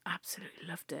around us absolutely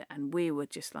loved it. And we were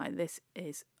just like, this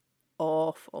is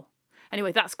awful.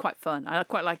 Anyway, that's quite fun. I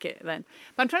quite like it then.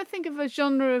 But I'm trying to think of a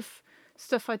genre of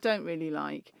stuff I don't really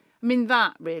like. I mean,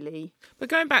 that really. But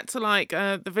going back to like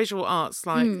the visual arts,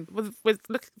 like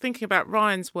thinking about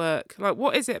Ryan's work, like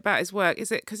what is it about his work?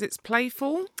 Is it because it's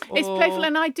playful? It's or- playful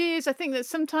and ideas. I think that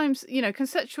sometimes,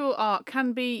 conceptual art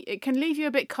can leave you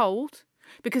a bit cold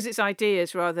because it's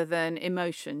ideas rather than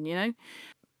emotion,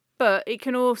 But it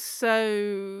can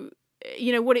also,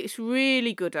 what it's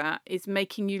really good at is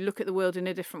making you look at the world in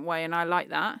a different way. And I like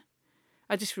that.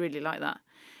 I just really like that.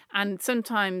 And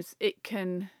sometimes it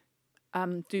can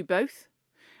do both.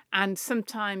 And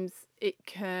sometimes it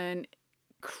can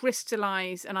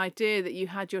crystallize an idea that you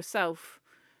had yourself,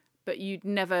 but you'd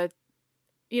never,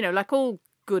 like all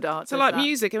good art. So does like that.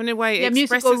 music, in a way, it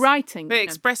music expresses, or writing. but it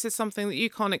expresses something that you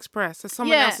can't express. So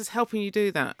someone Yeah. else is helping you do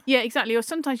that. Yeah, exactly. Or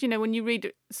sometimes, when you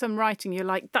read some writing, you're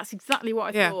like, that's exactly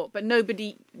what I thought, but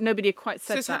nobody had quite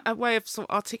So said it's that. a way of sort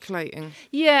of articulating.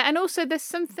 Yeah, and also there's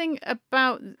something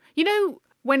about,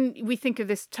 when we think of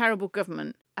this terrible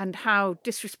government and how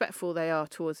disrespectful they are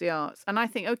towards the arts. And I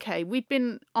think, okay, we've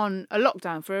been on a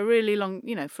lockdown for a really long,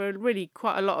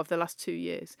 quite a lot of the last 2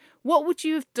 years. What would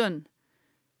you have done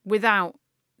without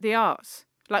the arts?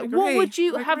 Like, what would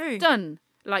you have done?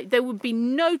 Like, there would be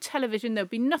no television, there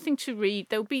would be nothing to read,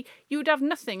 you would have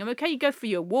nothing. I'm okay, you go for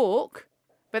your walk,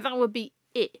 but that would be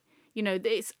it.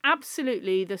 It's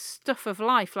absolutely the stuff of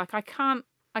life. Like, I can't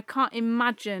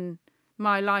imagine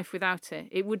my life without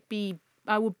it.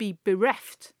 I would be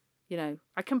bereft,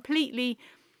 I completely,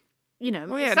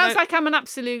 it sounds like I'm an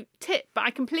absolute tit, but I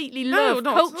completely love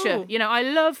not at culture. all.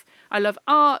 I love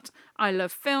art, I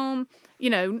love film,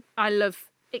 I love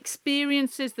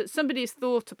experiences that somebody has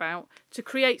thought about to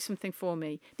create something for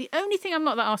me. The only thing I'm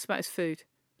not that arsed about is food.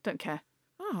 Don't care.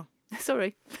 Oh.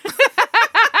 Sorry.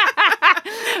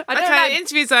 Okay,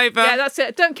 interview's over. Yeah, that's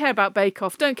it. Don't care about Bake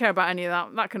Off. Don't care about any of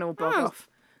that. That can all bog off.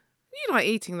 You like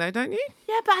eating though, don't you?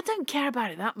 Yeah, but I don't care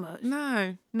about it that much.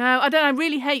 No. No, I don't. I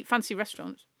really hate fancy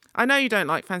restaurants. I know you don't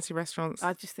like fancy restaurants.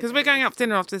 I just think because we're going out for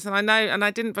dinner after this, and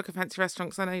I didn't book a fancy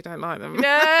restaurant because I know you don't like them. No,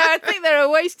 I think they're a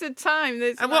waste of time.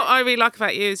 What I really like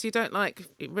about you is you don't like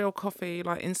real coffee, you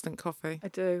like instant coffee. I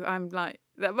do. I'm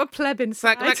a pleb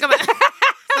inside.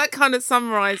 That kind of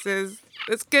summarises.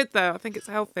 It's good though. I think it's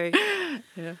healthy.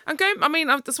 Yeah. I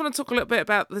just want to talk a little bit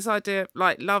about this idea of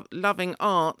like loving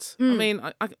art. I mean,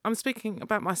 I'm speaking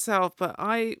about myself, but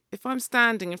if I'm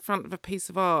standing in front of a piece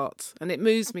of art and it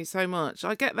moves me so much,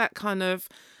 I get that kind of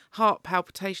heart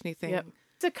palpitation-y thing. Yep.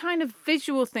 It's a kind of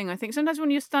visual thing, I think. Sometimes when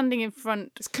you're standing in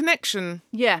front... It's connection.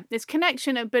 Yeah, it's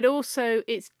connection, but also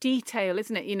it's detail,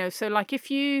 isn't it? So like if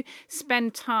you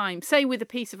spend time, say with a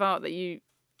piece of art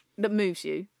that moves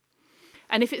you,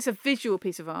 and if it's a visual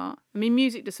piece of art, I mean,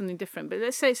 music does something different, but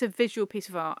let's say it's a visual piece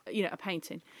of art, a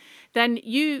painting, then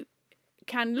you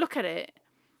can look at it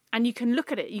and you can look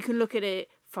at it. You can look at it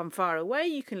from far away.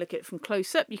 You can look at it from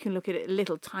close up. You can look at it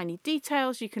little tiny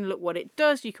details. You can look what it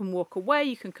does. You can walk away.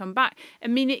 You can come back. I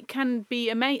mean, it can be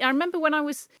amazing. I remember when I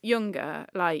was younger,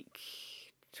 like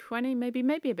 20, maybe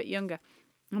a bit younger,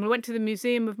 and I went to the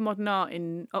Museum of Modern Art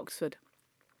in Oxford,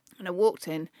 and I walked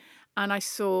in, and I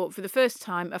saw, for the first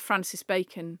time, a Francis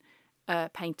Bacon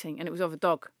painting, and it was of a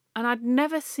dog. And I'd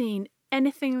never seen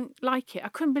anything like it. I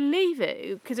couldn't believe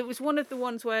it, because it was one of the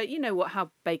ones where,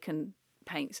 how Bacon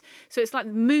paints. So it's like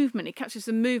the movement. It captures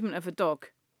the movement of a dog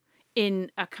in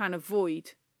a kind of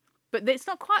void. But it's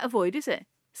not quite a void, is it?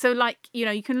 So, like,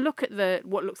 you can look at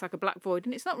what looks like a black void,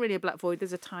 and it's not really a black void.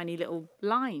 There's a tiny little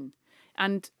line.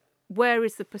 And where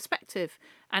is the perspective?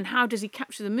 And how does he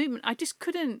capture the movement? I just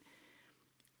couldn't.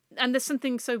 And there's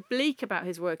something so bleak about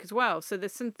his work as well. So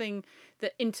there's something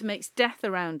that intimates death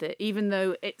around it, even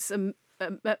though it's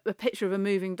a picture of a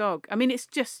moving dog. I mean, it's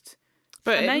just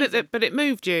amazing. But it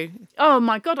moved you. Oh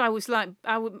my God, I was like,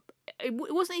 it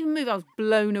wasn't even moved. I was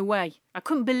blown away. I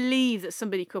couldn't believe that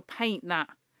somebody could paint that.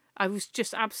 I was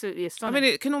just absolutely astonished. I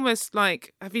mean, it can almost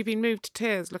have you been moved to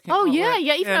tears looking Oh, at yeah, artwork?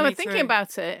 yeah. Even though me I'm thinking too.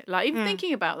 about it,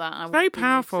 thinking about that. I very would be moved to-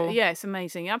 powerful. Yeah, it's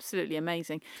amazing. Absolutely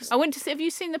amazing. I went to see, have you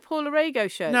seen the Paul Arago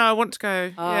show? No, I want to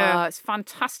go. Yeah. It's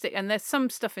fantastic. And there's some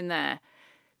stuff in there.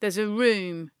 There's a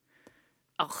room.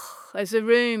 There's a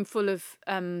room full of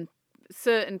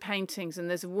certain paintings, and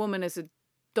there's a woman as a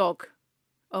dog.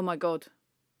 Oh my God.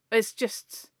 It's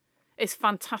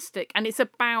fantastic. And it's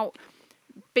about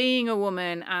being a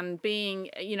woman and being,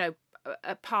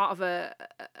 a part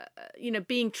of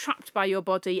being trapped by your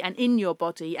body and in your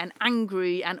body and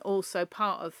angry, and also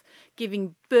part of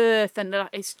giving birth. And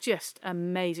it's just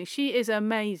amazing. She is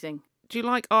amazing. Do you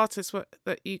like artists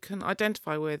that you can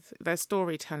identify with, their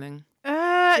storytelling?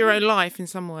 Your own life in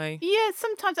some way? Yeah,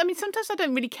 sometimes. I mean, sometimes I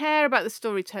don't really care about the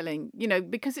storytelling,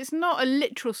 because it's not a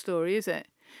literal story, is it?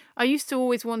 I used to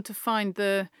always want to find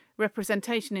the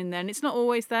representation in there, and it's not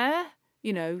always there.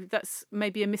 You know, that's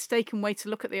maybe a mistaken way to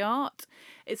look at the art.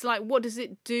 It's like, what does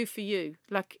it do for you?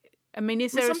 Like, I mean,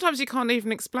 is there sometimes you can't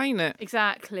even explain it.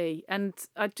 Exactly. And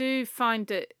I do find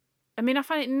it, I mean, I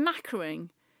find it knackering,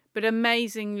 but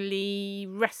amazingly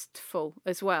restful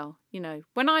as well. You know,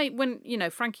 when you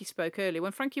know, Frankie spoke earlier,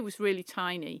 when Frankie was really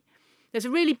tiny, there's a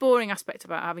really boring aspect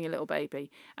about having a little baby.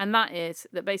 And that is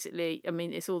that basically, I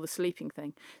mean, it's all the sleeping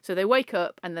thing. So they wake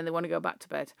up and then they want to go back to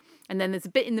bed. And then there's a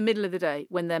bit in the middle of the day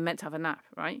when they're meant to have a nap,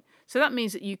 right? So that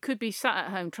means that you could be sat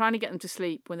at home trying to get them to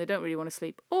sleep when they don't really want to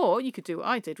sleep. Or you could do what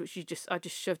I did, which I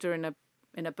just shoved her in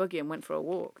a buggy and went for a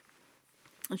walk.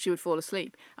 And she would fall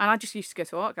asleep. And I just used to go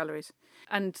to art galleries.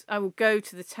 And I would go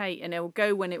to the Tate, and I would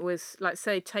go when it was, like,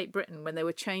 say, Tate Britain, when they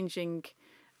were changing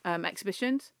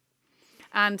exhibitions.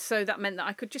 And so that meant that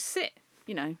I could just sit,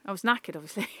 you know, I was knackered,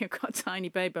 obviously. I've got a tiny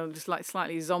baby, I'm just like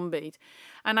slightly zombied.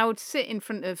 And I would sit in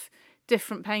front of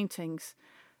different paintings,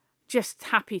 just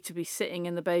happy to be sitting,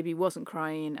 and the baby wasn't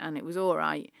crying and it was all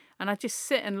right. And I'd just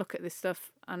sit and look at this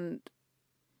stuff, and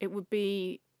it would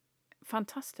be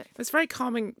fantastic. It's very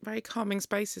calming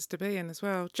spaces to be in as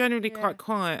well. Generally quite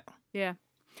quiet. Yeah.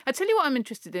 I tell you what I'm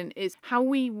interested in is how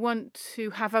we want to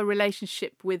have a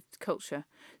relationship with culture.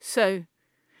 So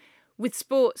with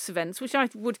sports events, which I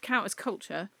would count as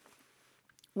culture,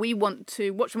 we want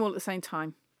to watch them all at the same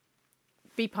time.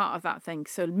 Be part of that thing.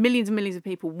 So millions and millions of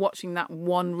people watching that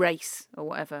one race or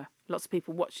whatever. Lots of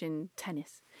people watching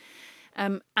tennis.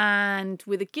 And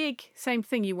with a gig, same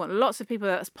thing. You want lots of people.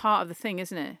 That's part of the thing,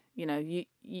 isn't it? You know,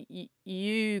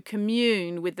 you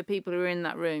commune with the people who are in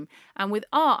that room. And with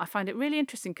art, I find it really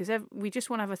interesting because we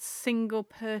just want to have a single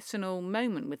personal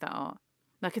moment with that art.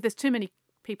 Like if there's too many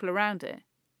people around it,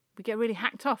 we get really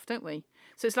hacked off, don't we?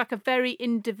 So it's like a very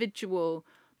individual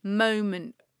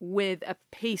moment with a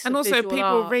piece and of visual art. And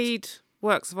also people read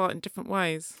works of art in different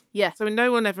ways. Yeah. So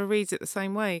no one ever reads it the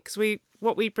same way because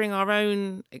we bring our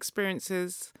own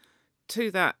experiences to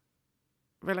that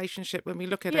relationship when we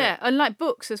look at it. Yeah, and like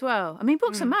books as well. I mean,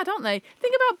 books are mad, aren't they?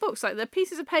 Think about books, like they're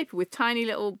pieces of paper with tiny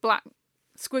little black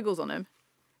squiggles on them.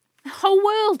 Whole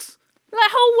worlds. Like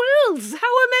whole worlds.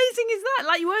 How amazing is that?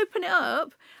 Like you open it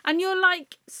up and you're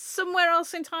like somewhere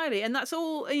else entirely, and that's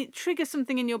all. It triggers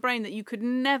something in your brain that you could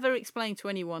never explain to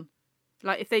anyone,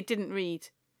 like if they didn't read.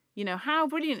 You know, how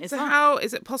brilliant is that? So how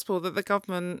is it possible that the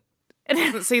government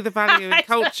doesn't see the value in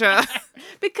culture?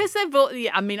 Because they've got,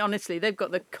 I mean, honestly, they've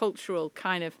got the cultural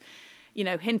kind of, you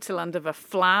know, hinterland of a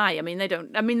fly. I mean, they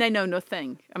know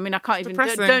nothing. I mean, I can't even.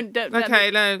 Don't. Okay,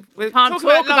 no. We can't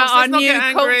talk about our new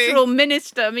cultural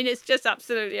minister. I mean, it's just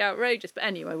absolutely outrageous. But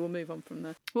anyway, we'll move on from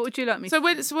there. What would you like me to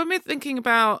say? So when we're thinking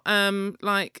about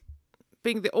like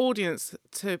being the audience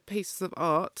to pieces of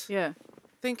art, yeah,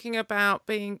 thinking about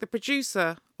being the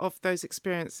producer of those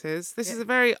experiences. This is a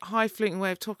very highfalutin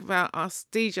way of talking about us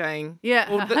DJing. Yeah.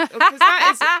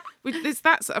 Because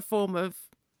that's a form of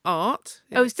art.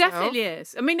 Oh, it definitely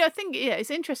is. I mean, I think,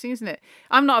 it's interesting, isn't it?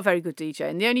 I'm not a very good DJ,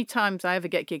 and the only times I ever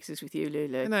get gigs is with you,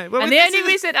 Lulu. No. Well, and the only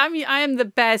reason I am the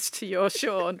best to your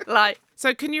Sean. Like,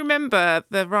 so can you remember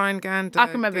the Ryan Gander I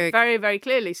can remember gig? it very, very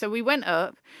clearly. So we went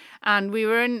up and we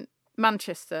were in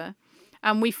Manchester,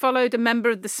 and we followed a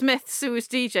member of the Smiths who was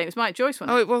DJing. It was Mike Joyce,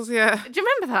 wasn't it? Oh, it was, yeah. Do you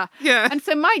remember that? Yeah. And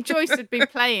so Mike Joyce had been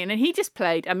playing, and he just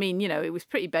played. I mean, you know, it was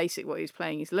pretty basic what he was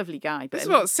playing. He's a lovely guy. But This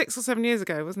was 6 or 7 years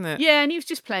ago, wasn't it? Yeah, and he was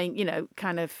just playing, you know,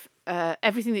 kind of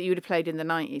everything that you would have played in the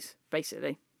 90s,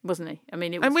 basically, wasn't he? I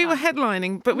mean, it was. And we were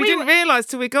headlining, but we didn't realise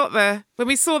till we got there when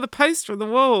we saw the poster on the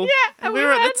wall. Yeah, and we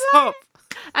were at the top.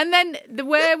 And then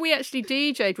where we actually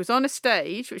DJ'd was on a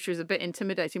stage, which was a bit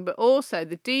intimidating, but also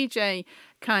the DJ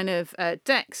kind of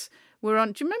decks were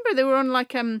on. Do you remember they were on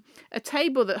like a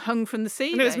table that hung from the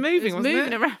ceiling? And it was moving, wasn't it?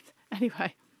 Moving around.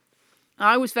 Anyway,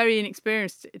 I was very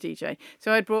inexperienced DJ,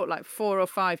 so I brought like 4 or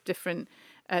 5 different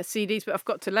CDs, but I've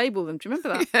got to label them. Do you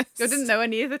remember that? Yes. I didn't know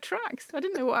any of the tracks. I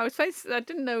didn't know what I was facing. I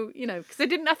didn't know, you know, because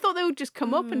I thought they would just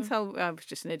come up and tell. I was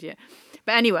just an idiot.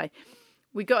 But anyway,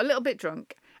 we got a little bit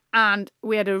drunk. And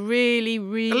we had a really,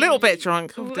 really... A little bit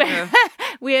drunk. Oh, dear.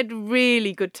 We had a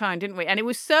really good time, didn't we? And it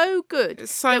was so good.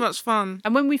 It's so much fun.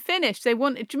 And when we finished, they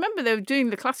wanted... Do you remember they were doing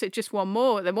the classic Just One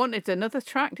More? They wanted another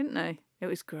track, didn't they? It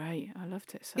was great. I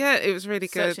loved it. Yeah, it was really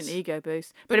good. Such an ego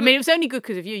boost. But I mean, it was only good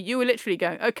because of you. You were literally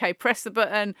going, okay, press the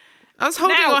button. I was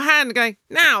holding your hand going,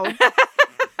 now.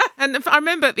 And I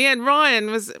remember at the end,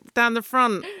 Ryan was down the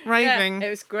front raving. Yeah, it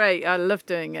was great. I love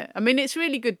doing it. I mean, it's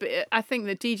really good, but I think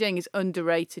that DJing is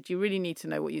underrated. You really need to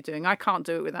know what you're doing. I can't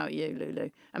do it without you, Lulu.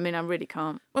 I mean, I really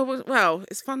can't. Well,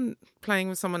 it's fun playing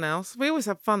with someone else. We always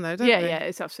have fun though, don't we? Yeah,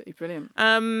 it's absolutely brilliant.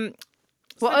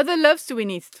 What other loves do we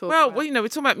need to talk about? Well, we're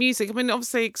talking about music. I mean,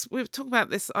 obviously, we're talking about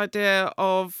this idea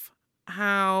of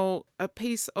how a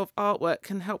piece of artwork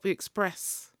can help you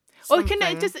express something.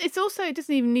 It doesn't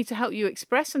even need to help you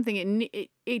express something.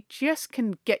 It just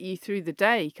can get you through the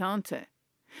day, can't it?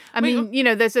 I mean,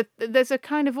 there's a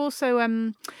kind of also a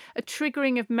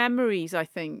triggering of memories, I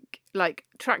think, like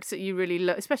tracks that you really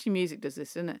love, especially music does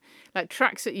this, isn't it? Like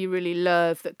tracks that you really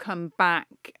love that come back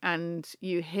and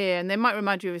you hear, and they might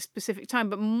remind you of a specific time,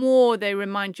 but more they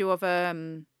remind you of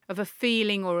a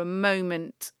feeling or a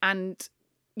moment. And,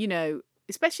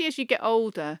 especially as you get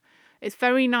older, it's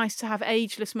very nice to have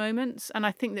ageless moments. And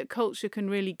I think that culture can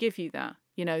really give you that,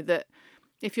 that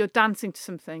if you're dancing to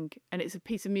something and it's a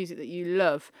piece of music that you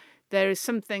love, there is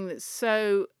something that's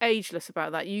so ageless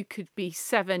about that. You could be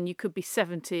 7, you could be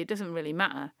 70. It doesn't really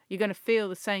matter. You're going to feel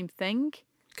the same thing.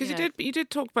 Because you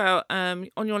did talk about on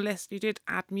your list, you did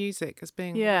add music as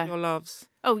being one of your loves.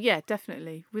 Oh yeah,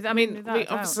 definitely. We've talked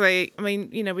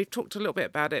a little bit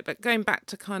about it, but going back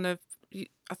to kind of,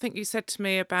 I think you said to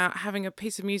me about having a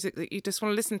piece of music that you just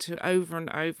want to listen to over and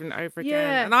over and over again.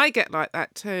 Yeah. And I get like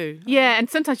that too. Yeah, and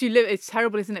sometimes it's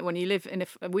terrible, isn't it, when we live in a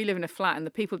flat and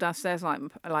the people downstairs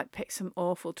like pick some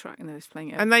awful track and they're just playing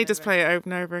it over and they just play it over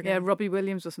and over again. Yeah, Robbie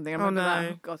Williams or something. I remember that.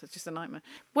 Oh God, it's just a nightmare.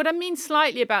 What I mean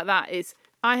slightly about that is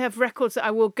I have records that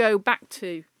I will go back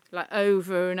to like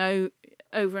over and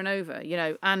over,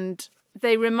 and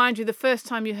they remind you the first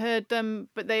time you heard them,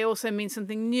 but they also mean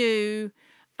something new.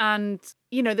 And,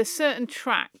 there's certain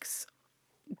tracks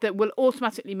that will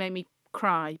automatically make me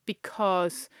cry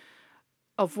because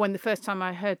of when the first time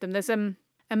I heard them. There's a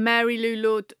Mary Lou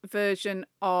Lord version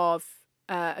of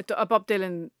a Bob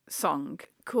Dylan song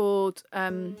called,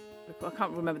 I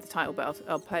can't remember the title, but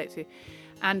I'll play it to you.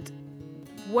 And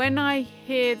when I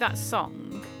hear that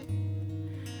song,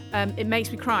 it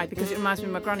makes me cry because it reminds me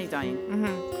of my granny dying.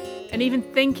 Mm-hmm. And even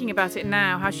thinking about it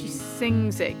now, how she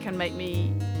sings it can make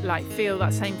me feel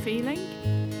that same feeling.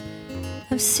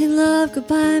 I've seen love go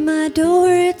by my door.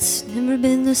 It's never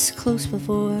been this close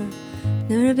before.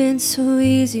 Never been so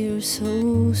easy or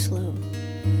so slow.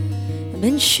 I've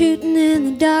been shooting in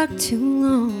the dark too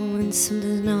long. When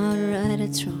something's not right,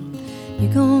 it's wrong.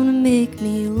 You're gonna make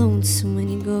me lonesome when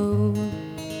you go.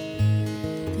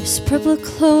 There's purple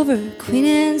clover, Queen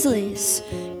Anne's lace,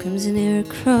 crimson hair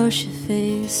across your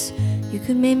face. You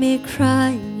could make me cry,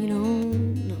 and you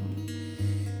don't know.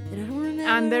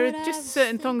 And there are just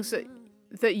certain songs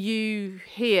that you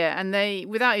hear, and they,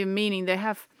 without even meaning, they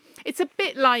have. It's a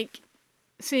bit like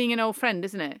seeing an old friend,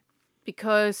 isn't it?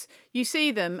 Because you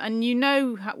see them, and you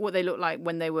know what they look like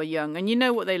when they were young, and you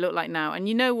know what they look like now, and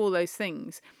you know all those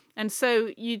things, and so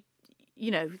you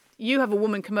have a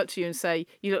woman come up to you and say,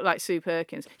 you look like Sue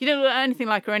Perkins. You don't look anything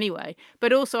like her anyway.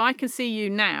 But also I can see you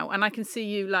now, and I can see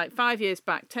you 5 years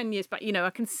back, 10 years back. I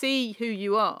can see who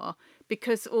you are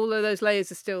because all of those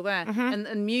layers are still there. Mm-hmm.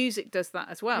 And music does that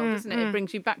as well, doesn't it? It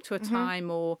brings you back to a time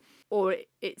or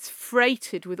it's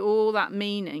freighted with all that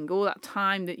meaning, all that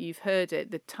time that you've heard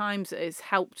it, the times that it's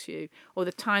helped you, or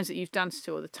the times that you've danced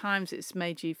to, or the times it's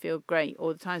made you feel great,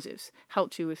 or the times it's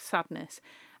helped you with sadness.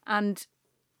 And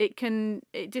it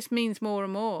just means more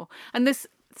and more. And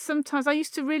sometimes I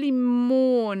used to really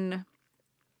mourn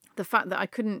the fact that I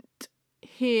couldn't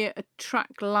hear a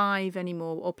track live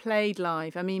anymore or played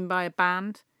live. I mean, by a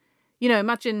band.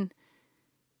 Imagine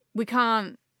we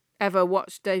can't ever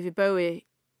watch David Bowie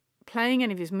playing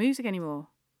any of his music anymore.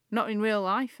 Not in real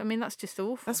life. I mean, that's just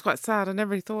awful. That's quite sad. I never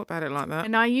really thought about it like that.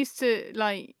 And I used to,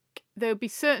 there would be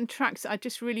certain tracks that I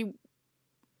just really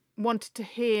wanted to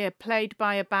hear played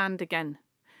by a band again.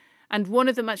 And one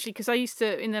of them actually, because I used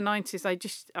to, in the 90s, I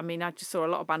just saw a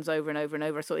lot of bands over and over and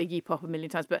over. I saw Iggy Pop a million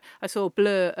times, but I saw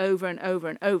Blur over and over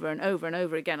and over and over and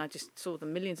over again. I just saw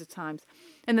them millions of times.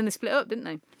 And then they split up, didn't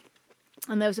they?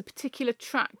 And there was a particular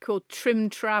track called Trim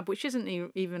Trab, which isn't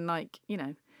even I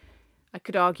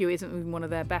could argue isn't even one of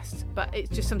their best, but it's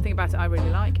just something about it I really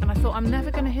like. And I thought, I'm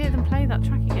never going to hear them play that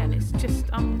track again. It's just,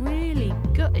 I'm really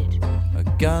gutted. I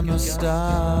got no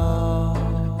style.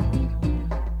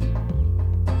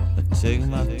 Take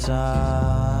my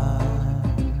time.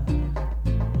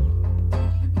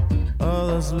 All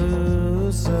those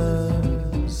losers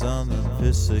on the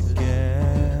piss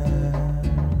again.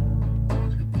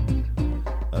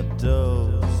 I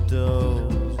doze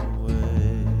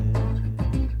away.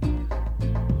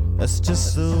 That's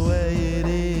just the way it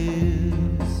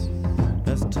is.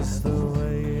 That's just the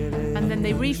way it is. And then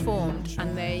they reformed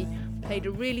and they played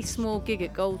a really small gig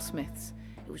at Goldsmiths.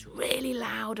 It was really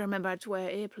loud. I remember I had to wear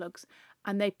earplugs.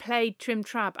 And they played Trim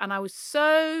Trab. And I was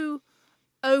so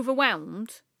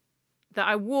overwhelmed that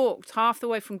I walked half the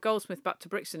way from Goldsmith back to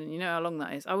Brixton, and you know how long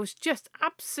that is. I was just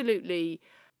absolutely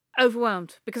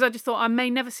overwhelmed because I just thought I may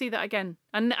never see that again.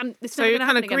 And it's So not you're going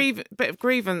to kind happen of again. bit of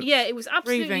grievance. Yeah, it was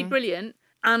absolutely grieving. brilliant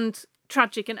and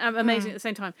tragic and amazing at the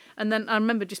same time. And then I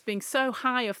remember just being so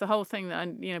high off the whole thing that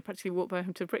I, practically walked by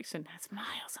home to Brixton. That's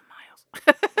miles and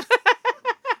miles.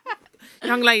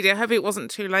 Young lady, I hope it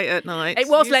wasn't too late at night. It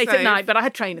was You late at safe? night, but I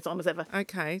had trainers on as ever.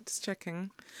 Okay, just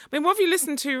checking. I mean, what have you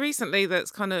listened to recently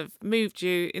that's kind of moved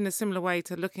you in a similar way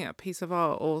to looking at a piece of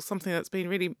art or something that's been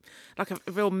really like a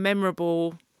real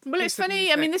memorable? Well, it's piece of funny.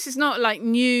 I music? mean, this is not like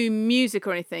new music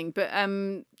or anything, but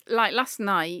like last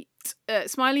night,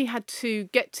 Smiley had to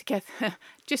get together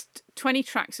just 20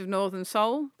 tracks of Northern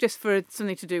Soul just for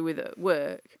something to do with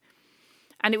work.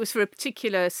 And it was for a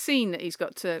particular scene that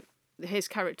his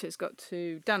character's got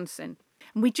to dance in.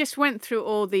 And we just went through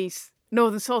all these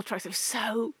Northern Soul tracks. It was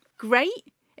so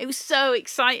great. It was so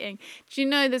exciting. Do you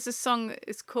know there's a song that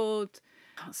is called,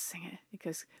 I can't sing it,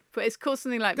 but it's called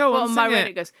something like, Go Put on, on My sing Red. it.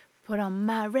 It goes, put on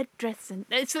my red dress. And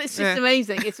it's just Yeah.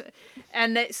 amazing.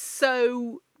 And it's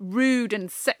so rude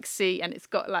and sexy, and it's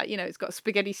got it's got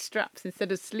spaghetti straps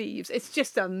instead of sleeves. It's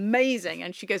just amazing.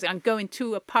 And she goes, I'm going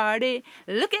to a party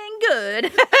looking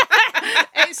good.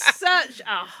 It's such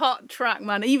a hot track,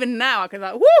 man. Even now I can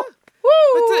like, woo,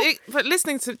 woo. But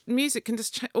listening to music can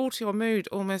just alter your mood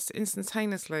almost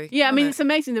instantaneously. Yeah, I can't mean, it? it's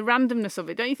amazing the randomness of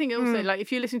it. Don't you think also, like,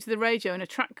 if you listen to the radio and a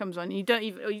track comes on, you don't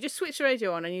even, or you just switch the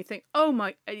radio on and you think, oh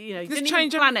my, you Just didn't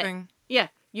change even plan it. everything. Yeah,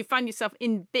 you find yourself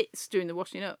in bits doing the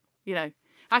washing up,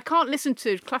 I can't listen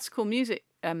to classical music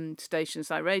stations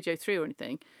like Radio 3 or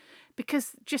anything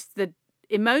because just the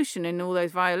emotion in all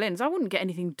those violins, I wouldn't get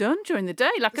anything done during the day.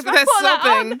 Like, if I They're put that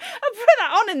sobbing. on, I put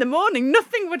that on in the morning,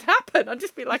 nothing would happen. I'd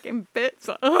just be like in bits.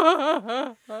 Like,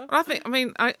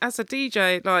 As a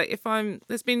DJ,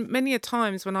 there's been many a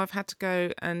times when I've had to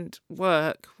go and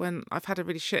work when I've had a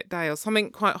really shit day or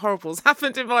something quite horrible's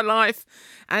happened in my life,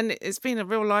 and it's been a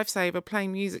real lifesaver.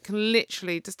 Playing music can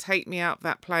literally just take me out of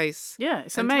that place. yeah,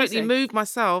 it's And amazing. totally move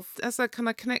myself as a kind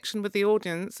of connection with the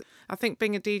audience. I think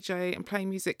being a DJ and playing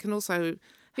music can also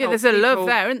Yeah, help there's a love people.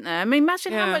 there, isn't there? I mean,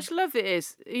 imagine how Yeah. much love it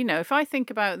is. If I think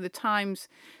about the times,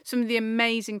 some of the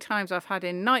amazing times I've had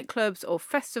in nightclubs or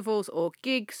festivals or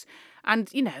gigs, and,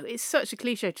 it's such a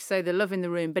cliche to say the love in the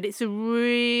room, but it's a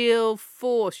real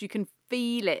force. You can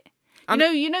feel it.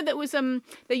 You know, there was there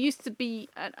used to be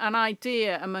an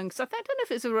idea amongst, I don't know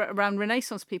if it's around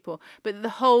Renaissance people, but the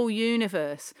whole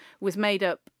universe was made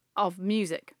up of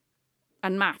music.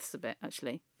 And maths a bit,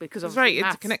 actually, because It's obviously very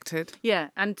maths. interconnected. Yeah,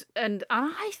 and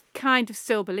I kind of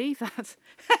still believe that.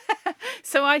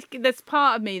 So there's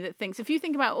part of me that thinks if you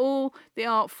think about all the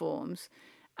art forms,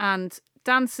 and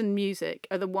dance and music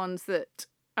are the ones that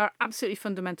are absolutely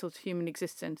fundamental to human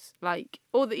existence. Like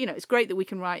it's great that we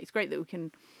can write, it's great that we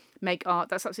can make art.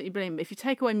 That's absolutely brilliant. But if you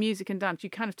take away music and dance, you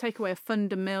kind of take away a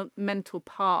fundamental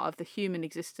part of the human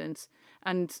existence,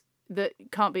 and that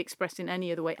can't be expressed in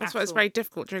any other way. That's at why it's all. very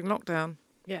difficult during lockdown.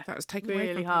 Yeah, That was taken away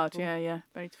really from hard. people. Yeah,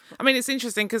 very difficult. I mean, it's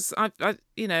interesting because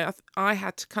I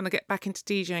had to kind of get back into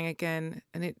DJing again,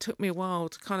 and it took me a while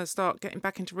to kind of start getting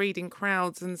back into reading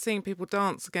crowds and seeing people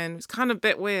dance again. It's kind of a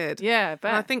bit weird. Yeah, And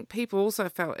I but think people also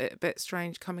felt it a bit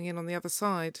strange coming in on the other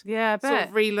side. yeah, I Sort bet.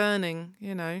 of relearning,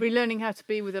 Relearning how to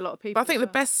be with a lot of people. But I think as the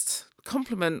well. best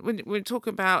compliment when we're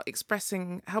talking about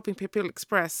helping people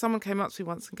express, someone came up to me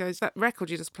once and goes, "That record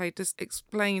you just played just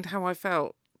explained how I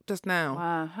felt just now."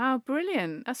 Wow, how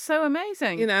brilliant! That's so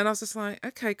amazing. And I was just like,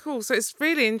 okay, cool. So it's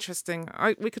really interesting.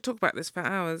 We could talk about this for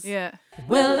hours. Yeah.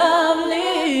 Well,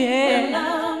 lovely,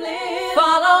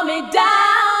 follow me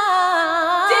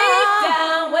down, deep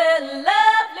down where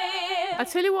love lives. I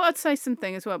tell you what, I'd say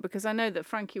something as well, because I know that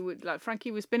Frankie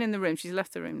was been in the room. She's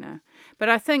left the room now. But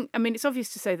I think, it's obvious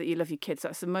to say that you love your kids.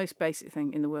 That's the most basic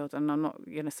thing in the world, and I'm not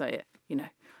going to say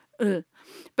it,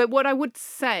 But what I would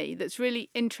say that's really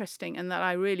interesting and that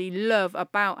I really love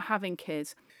about having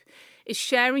kids is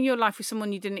sharing your life with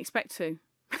someone you didn't expect to.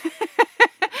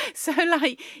 So,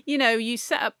 you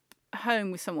set up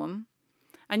home with someone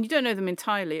and you don't know them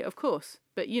entirely, of course,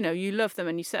 but, you love them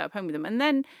and you set up home with them. And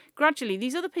then gradually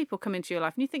these other people come into your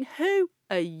life and you think, who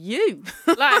are you?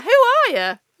 Who are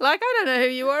you? I don't know who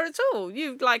you are at all.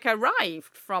 You've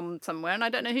arrived from somewhere and I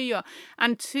don't know who you are.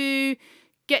 And to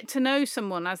get to know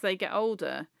someone as they get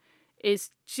older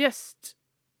is just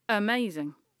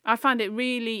amazing. I find it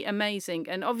really amazing.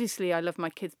 And obviously I love my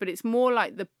kids, but it's more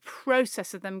like the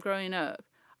process of them growing up.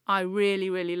 I really,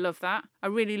 really love that. I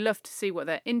really love to see what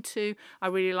they're into. I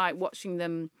really like watching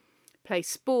them play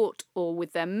sport or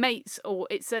with their mates, or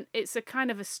it's a kind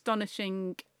of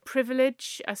astonishing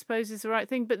privilege, I suppose is the right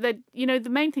thing. But the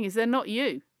main thing is they're not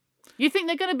you. You think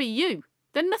they're going to be you.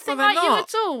 They're nothing Well, they're like you not.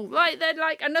 at all. Like they're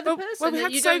like another person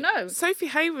that you don't know. Sophie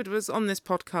Hayward was on this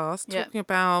podcast Yeah. talking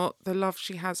about the love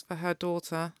she has for her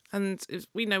daughter, and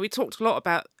we talked a lot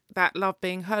about that love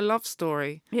being her love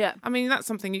story. Yeah. I mean, that's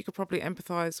something you could probably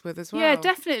empathise with as well. Yeah,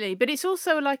 definitely. But it's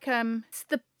also like it's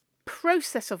the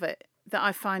process of it that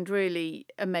I find really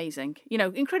amazing.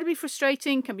 Incredibly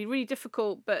frustrating, can be really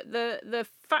difficult, but the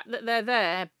fact that they're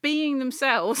there being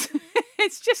themselves,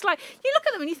 it's just like you look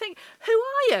at them and you think, who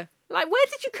are you? Like, where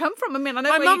did you come from? I mean, I know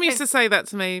My where mum you used came- to say that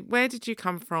to me. Where did you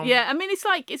come from? Yeah, I mean,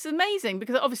 it's amazing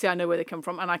because obviously I know where they come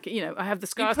from, and I can, I have the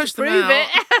scars push to them prove out. it.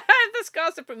 I have the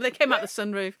scars to prove. They came out the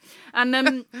sunroof, and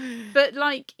but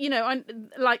like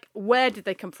where did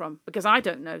they come from? Because I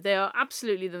don't know. They are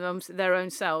absolutely their own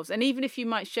selves, and even if you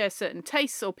might share certain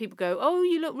tastes, or people go, "Oh,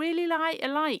 you look really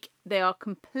alike," they are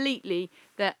completely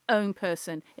their own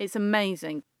person. It's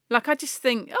amazing. Like I just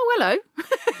think, oh, hello.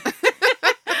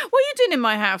 What are you doing in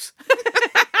my house?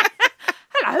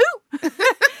 Hello.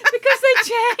 Because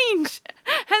they change,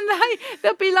 and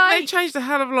they'll be like, They changed a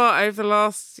hell of a lot over the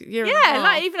last year. and a yeah, half.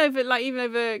 like even over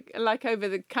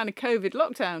the kind of COVID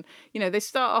lockdown. They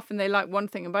start off and they like one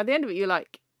thing, and by the end of it, you're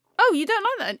like, oh, you don't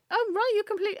like that. Oh, right, you're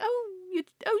complete.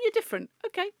 You're different.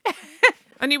 Okay.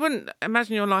 And you wouldn't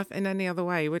imagine your life in any other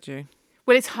way, would you?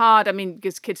 Well, it's hard. I mean,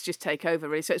 because kids just take over,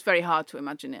 really. So it's very hard to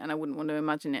imagine it, and I wouldn't want to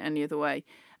imagine it any other way.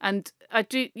 And I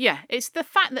do, yeah, it's the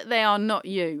fact that they are not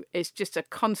you. It's just a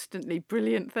constantly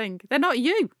brilliant thing. They're not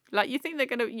you. Like, you think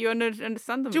you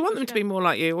understand them. Do you want them to be more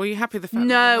like you, or are you happy with the fact that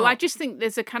No, they're not? I just think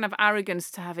there's a kind of arrogance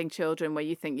to having children where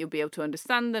you think you'll be able to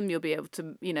understand them, you'll be able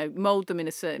to, mould them in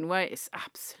a certain way. It's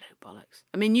absolute bollocks.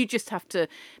 I mean, you just have to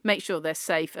make sure they're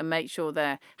safe and make sure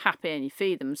they're happy and you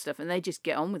feed them and stuff, and they just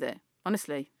get on with it,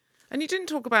 honestly. And you didn't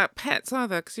talk about pets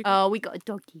either, because Oh, we got a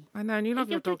doggy. I know, and you love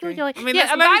your doggy. I I mean, there's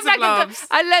loads of loves.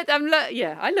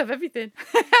 I love everything.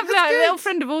 I'm like a little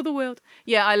friend of all the world.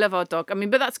 Yeah, I love our dog. I mean,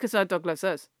 but that's because our dog loves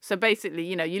us. So basically,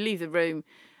 you leave the room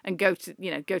and go to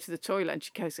the toilet, and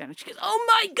she goes down and she goes, "Oh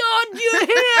my God, you're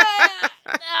here!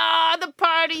 The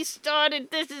party started.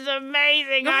 This is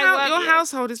amazing. Your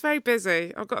household is very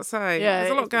busy, I've got to say. Yeah,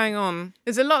 There's a lot going on.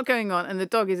 There's a lot going on, and the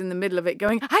dog is in the middle of it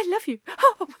going, I love you.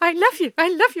 Oh, I love you. I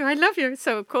love you. I love you.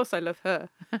 So, of course, I love her.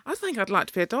 I think I'd like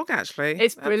to be a dog, actually.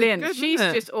 It's That'd be brilliant. good, She's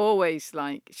wouldn't it? just always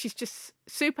she's just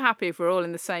super happy if we're all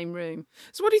in the same room.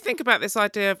 So what do you think about this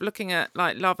idea of looking at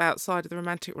like love outside of the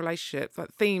romantic relationship,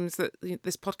 like themes that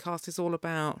this podcast is all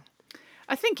about?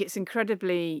 I think it's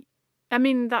incredibly, I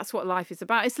mean, that's what life is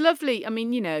about. It's lovely. I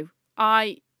mean,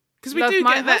 Because we love do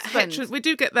my get that husband. we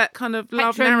do get that kind of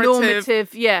love narrative heteronormative,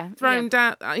 yeah. thrown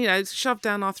down, shoved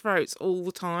down our throats all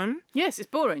the time. Yes, it's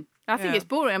boring. I think Yeah. it's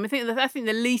boring. I mean, I think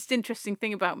the least interesting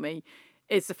thing about me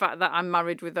is the fact that I'm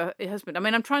married with a husband. I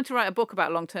mean, I'm trying to write a book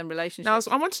about long-term relationships.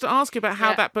 Now, I wanted to ask you about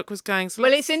how Yeah. that book was going. So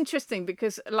Well, let's- it's interesting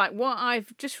because,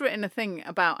 I've just written a thing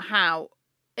about how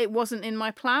it wasn't in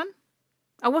my plan.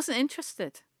 I wasn't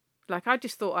interested. I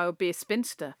just thought I would be a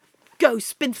spinster. Go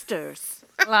spinsters!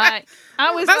 I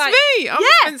was That's like, me. I'm a yeah,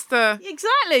 spinster.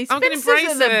 exactly. I'm gonna Spinsters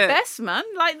embrace are the it. best, man.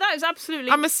 That is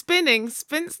absolutely. I'm a spinning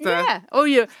spinster. Yeah. Oh,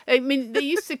 yeah. I mean, they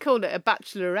used to call it a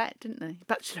bachelorette, didn't they?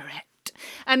 Bachelorette.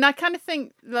 And I kind of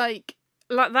think like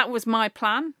that was my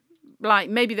plan. Like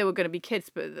maybe there were going to be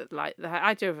kids, but like the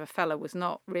idea of a fella was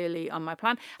not really on my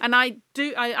plan. And I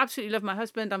absolutely love my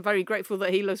husband. I'm very grateful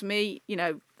that he loves me.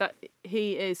 That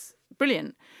he is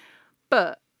brilliant.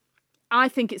 But I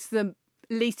think it's the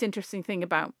least interesting thing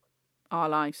about our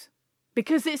lives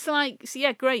because it's like, so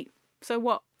yeah, great. So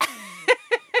what?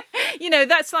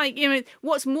 That's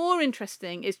what's more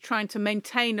interesting is trying to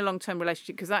maintain a long-term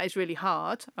relationship because that is really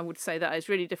hard. I would say that is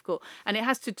really difficult. And it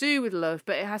has to do with love,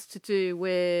 but it has to do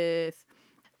with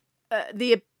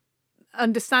the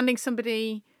understanding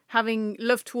somebody, having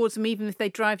love towards them, even if they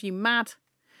drive you mad,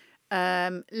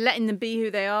 letting them be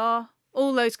who they are,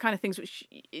 all those kind of things, which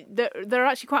they're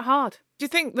actually quite hard. Do you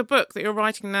think the book that you're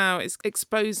writing now is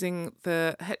exposing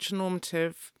the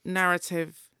heteronormative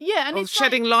narrative? Yeah, and or it's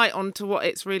shedding light onto what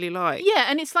it's really like? Yeah,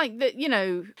 and it's like that,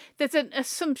 there's an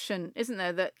assumption, isn't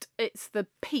there, that it's the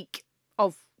peak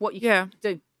of what you can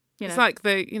do. It's like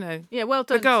the, yeah, well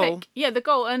done. the goal. Tick. Yeah, the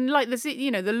goal. And like there's,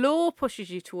 the law pushes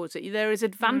you towards it. There is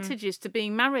advantages to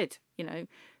being married,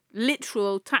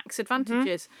 literal tax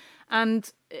advantages.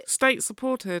 And State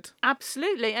supported.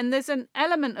 absolutely. And there's an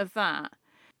element of that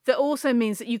also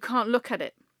means that you can't look at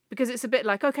it because it's a bit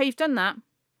like, okay, you've done that.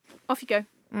 Off you go.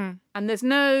 And there's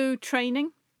no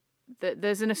training.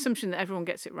 There's an assumption that everyone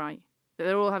gets it right. that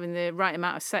they're all having the right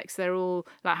amount of sex, they're all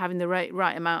like having the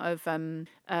right amount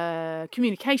of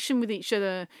communication with each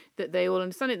other, that they all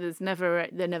understand it.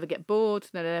 They never get bored,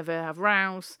 they never have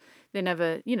rows, they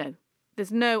never,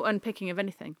 there's no unpicking of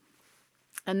anything.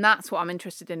 And that's what I'm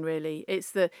interested in, really.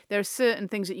 It's there are certain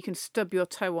things that you can stub your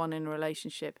toe on in a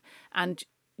relationship, and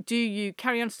do you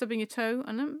carry on stubbing your toe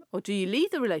on them, or do you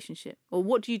leave the relationship, or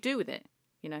what do you do with it?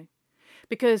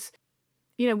 Because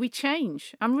we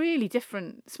change. I'm really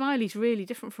different. Smiley's really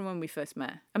different from when we first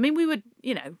met. I mean, we were,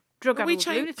 drug addled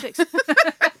lunatics.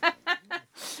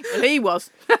 Well, he was.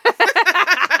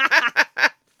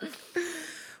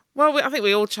 Well, I think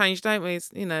we all change, don't we?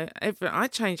 I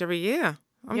change every year.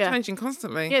 I'm changing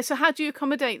constantly. Yeah, so how do you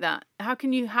accommodate that? How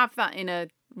can you have that in a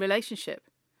relationship?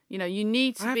 You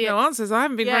need to be... I have no answers. I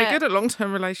haven't been very good at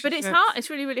long-term relationships. But it's hard. It's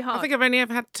really, really hard. I think I've only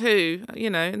ever had 2,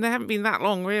 and they haven't been that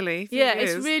long, really.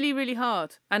 It's really, really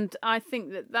hard. And I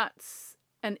think that's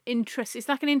it's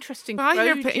like an interesting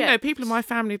project. I hear, people in my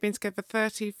family have been together for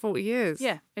 30, 40 years.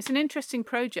 Yeah, it's an interesting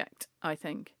project, I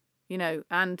think,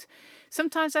 and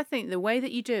sometimes I think the way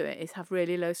that you do it is have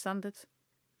really low standards,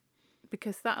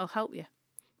 because that'll help you.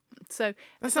 So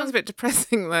that sounds a bit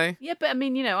depressing, though. Yeah, but I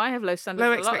mean, I have low standards.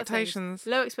 Low expectations.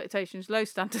 Low expectations, low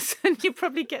standards, and you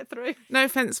probably get through. No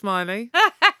offence, Smiley.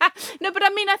 No, but I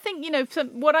mean, I think,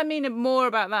 what I mean more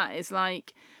about that is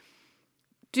like,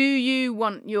 do you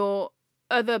want your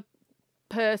other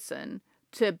person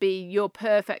to be your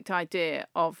perfect idea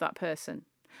of that person?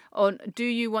 Or do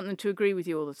you want them to agree with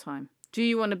you all the time? Do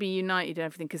you want to be united in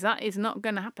everything? Because that is not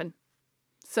going to happen.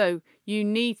 So you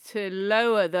need to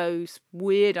lower those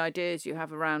weird ideas you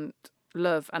have around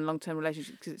love and long-term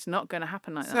relationships, because it's not going to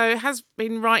happen like that. So has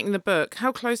been writing the book.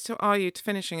 How close are you to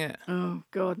finishing it? Oh,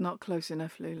 God, not close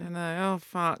enough, Lulu. I know. Oh,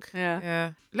 fuck.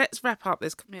 Yeah. Let's wrap up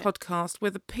this podcast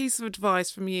with a piece of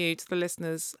advice from you to the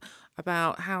listeners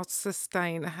about how to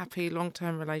sustain a happy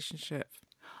long-term relationship.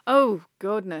 Oh,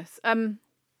 goodness.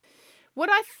 What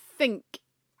I think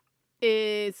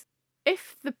is,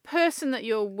 if the person that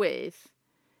you're with,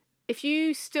 if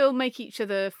you still make each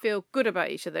other feel good about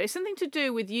each other, it's something to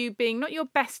do with you being not your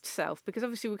best self, because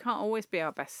obviously we can't always be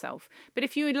our best self. But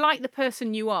if you like the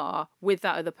person you are with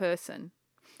that other person,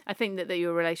 I think that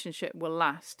your relationship will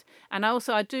last. And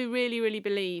I do really, really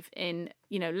believe in,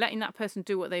 letting that person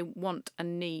do what they want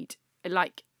and need.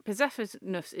 Like,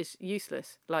 possessiveness is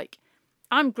useless. Like,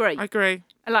 I'm great. I agree.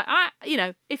 Like,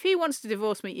 if he wants to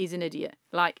divorce me, he's an idiot.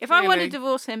 Like, if I want to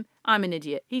divorce him, I'm an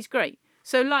idiot. He's great.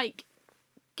 So, like,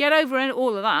 get over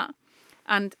all of that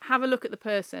and have a look at the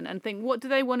person and think, what do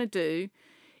they want to do?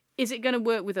 Is it going to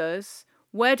work with us?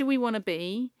 Where do we want to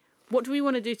be? What do we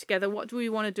want to do together? What do we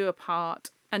want to do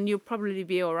apart? And you'll probably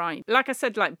be all right. Like I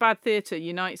said, like, bad theatre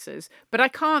unites us. But I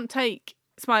can't take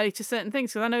Smiley to certain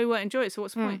things because I know he won't enjoy it. So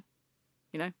what's the point?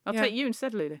 I'll take you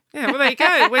instead, Lulu. Yeah, well, there you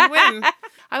go. Win-win.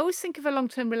 I always think of a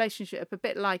long-term relationship a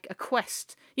bit like a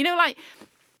quest. Like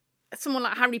someone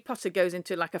like Harry Potter goes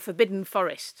into like a forbidden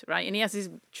forest, right? And he has his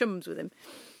chums with him.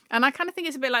 And I kind of think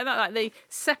it's a bit like that. Like they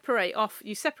separate off.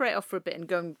 You separate off for a bit and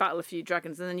go and battle a few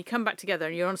dragons, and then you come back together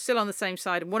and you're still on the same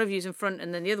side. And one of you's in front,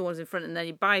 and then the other one's in front, and then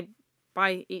you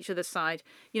by each other's side.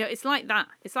 It's like that.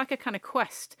 It's like a kind of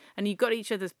quest, and you've got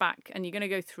each other's back, and you're going to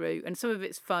go through. And some of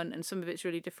it's fun, and some of it's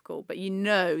really difficult. But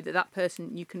that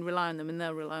person, you can rely on them, and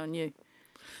they'll rely on you.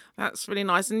 That's really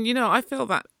nice. And, I feel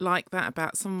like that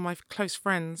about some of my close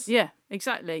friends. Yeah,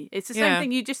 exactly. It's the same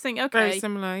thing. You just think, okay. Very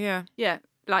similar, yeah. Yeah.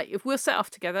 Like, if we'll set off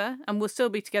together and we'll still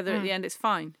be together at the end, it's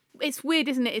fine. It's weird,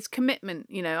 isn't it? It's commitment.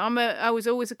 I was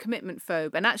always a commitment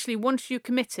phobe. And actually, once you're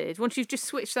committed, once you've just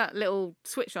switched that little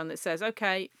switch on that says,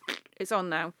 okay, it's on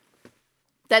now,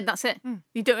 then that's it.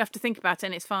 You don't have to think about it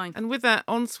and it's fine. And with that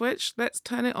on switch, let's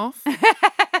turn it off.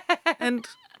 And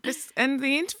let's end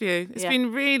the interview. It's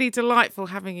been really delightful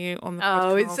having you on the podcast.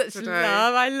 Oh, it's such today.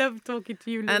 love. I love talking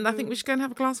to you, Lulu. And I think we should go and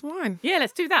have a glass of wine. Yeah,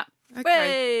 let's do that. Okay.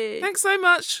 Way. Thanks so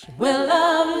much. We're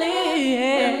lovely,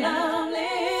 we're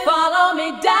lovely. Follow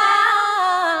me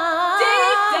down,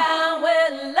 deep down,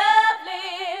 we're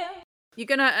lovely. You're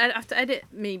going to have to edit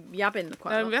me yabbing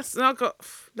quite a lot. Yes,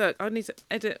 I need to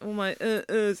edit all my out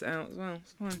as well.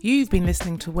 It's fine. You've been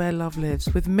listening to Where Love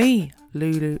Lives with me,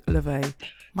 Lulu LeVay.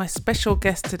 My special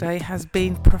guest today has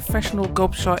been professional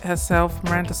gobshite herself,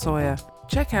 Miranda Sawyer.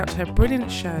 Check out her brilliant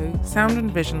show, Sound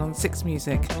and Vision, on Six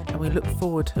Music, and we look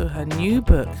forward to her new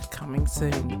book coming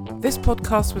soon. This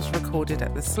podcast was recorded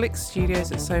at the Slick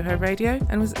Studios at Soho Radio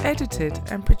and was edited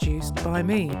and produced by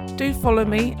me. Do follow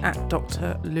me at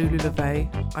Dr. Lulu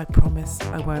LeVay. I promise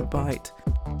I won't bite.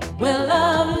 We're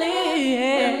lovely,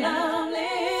 we're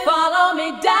lovely. Follow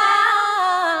me down.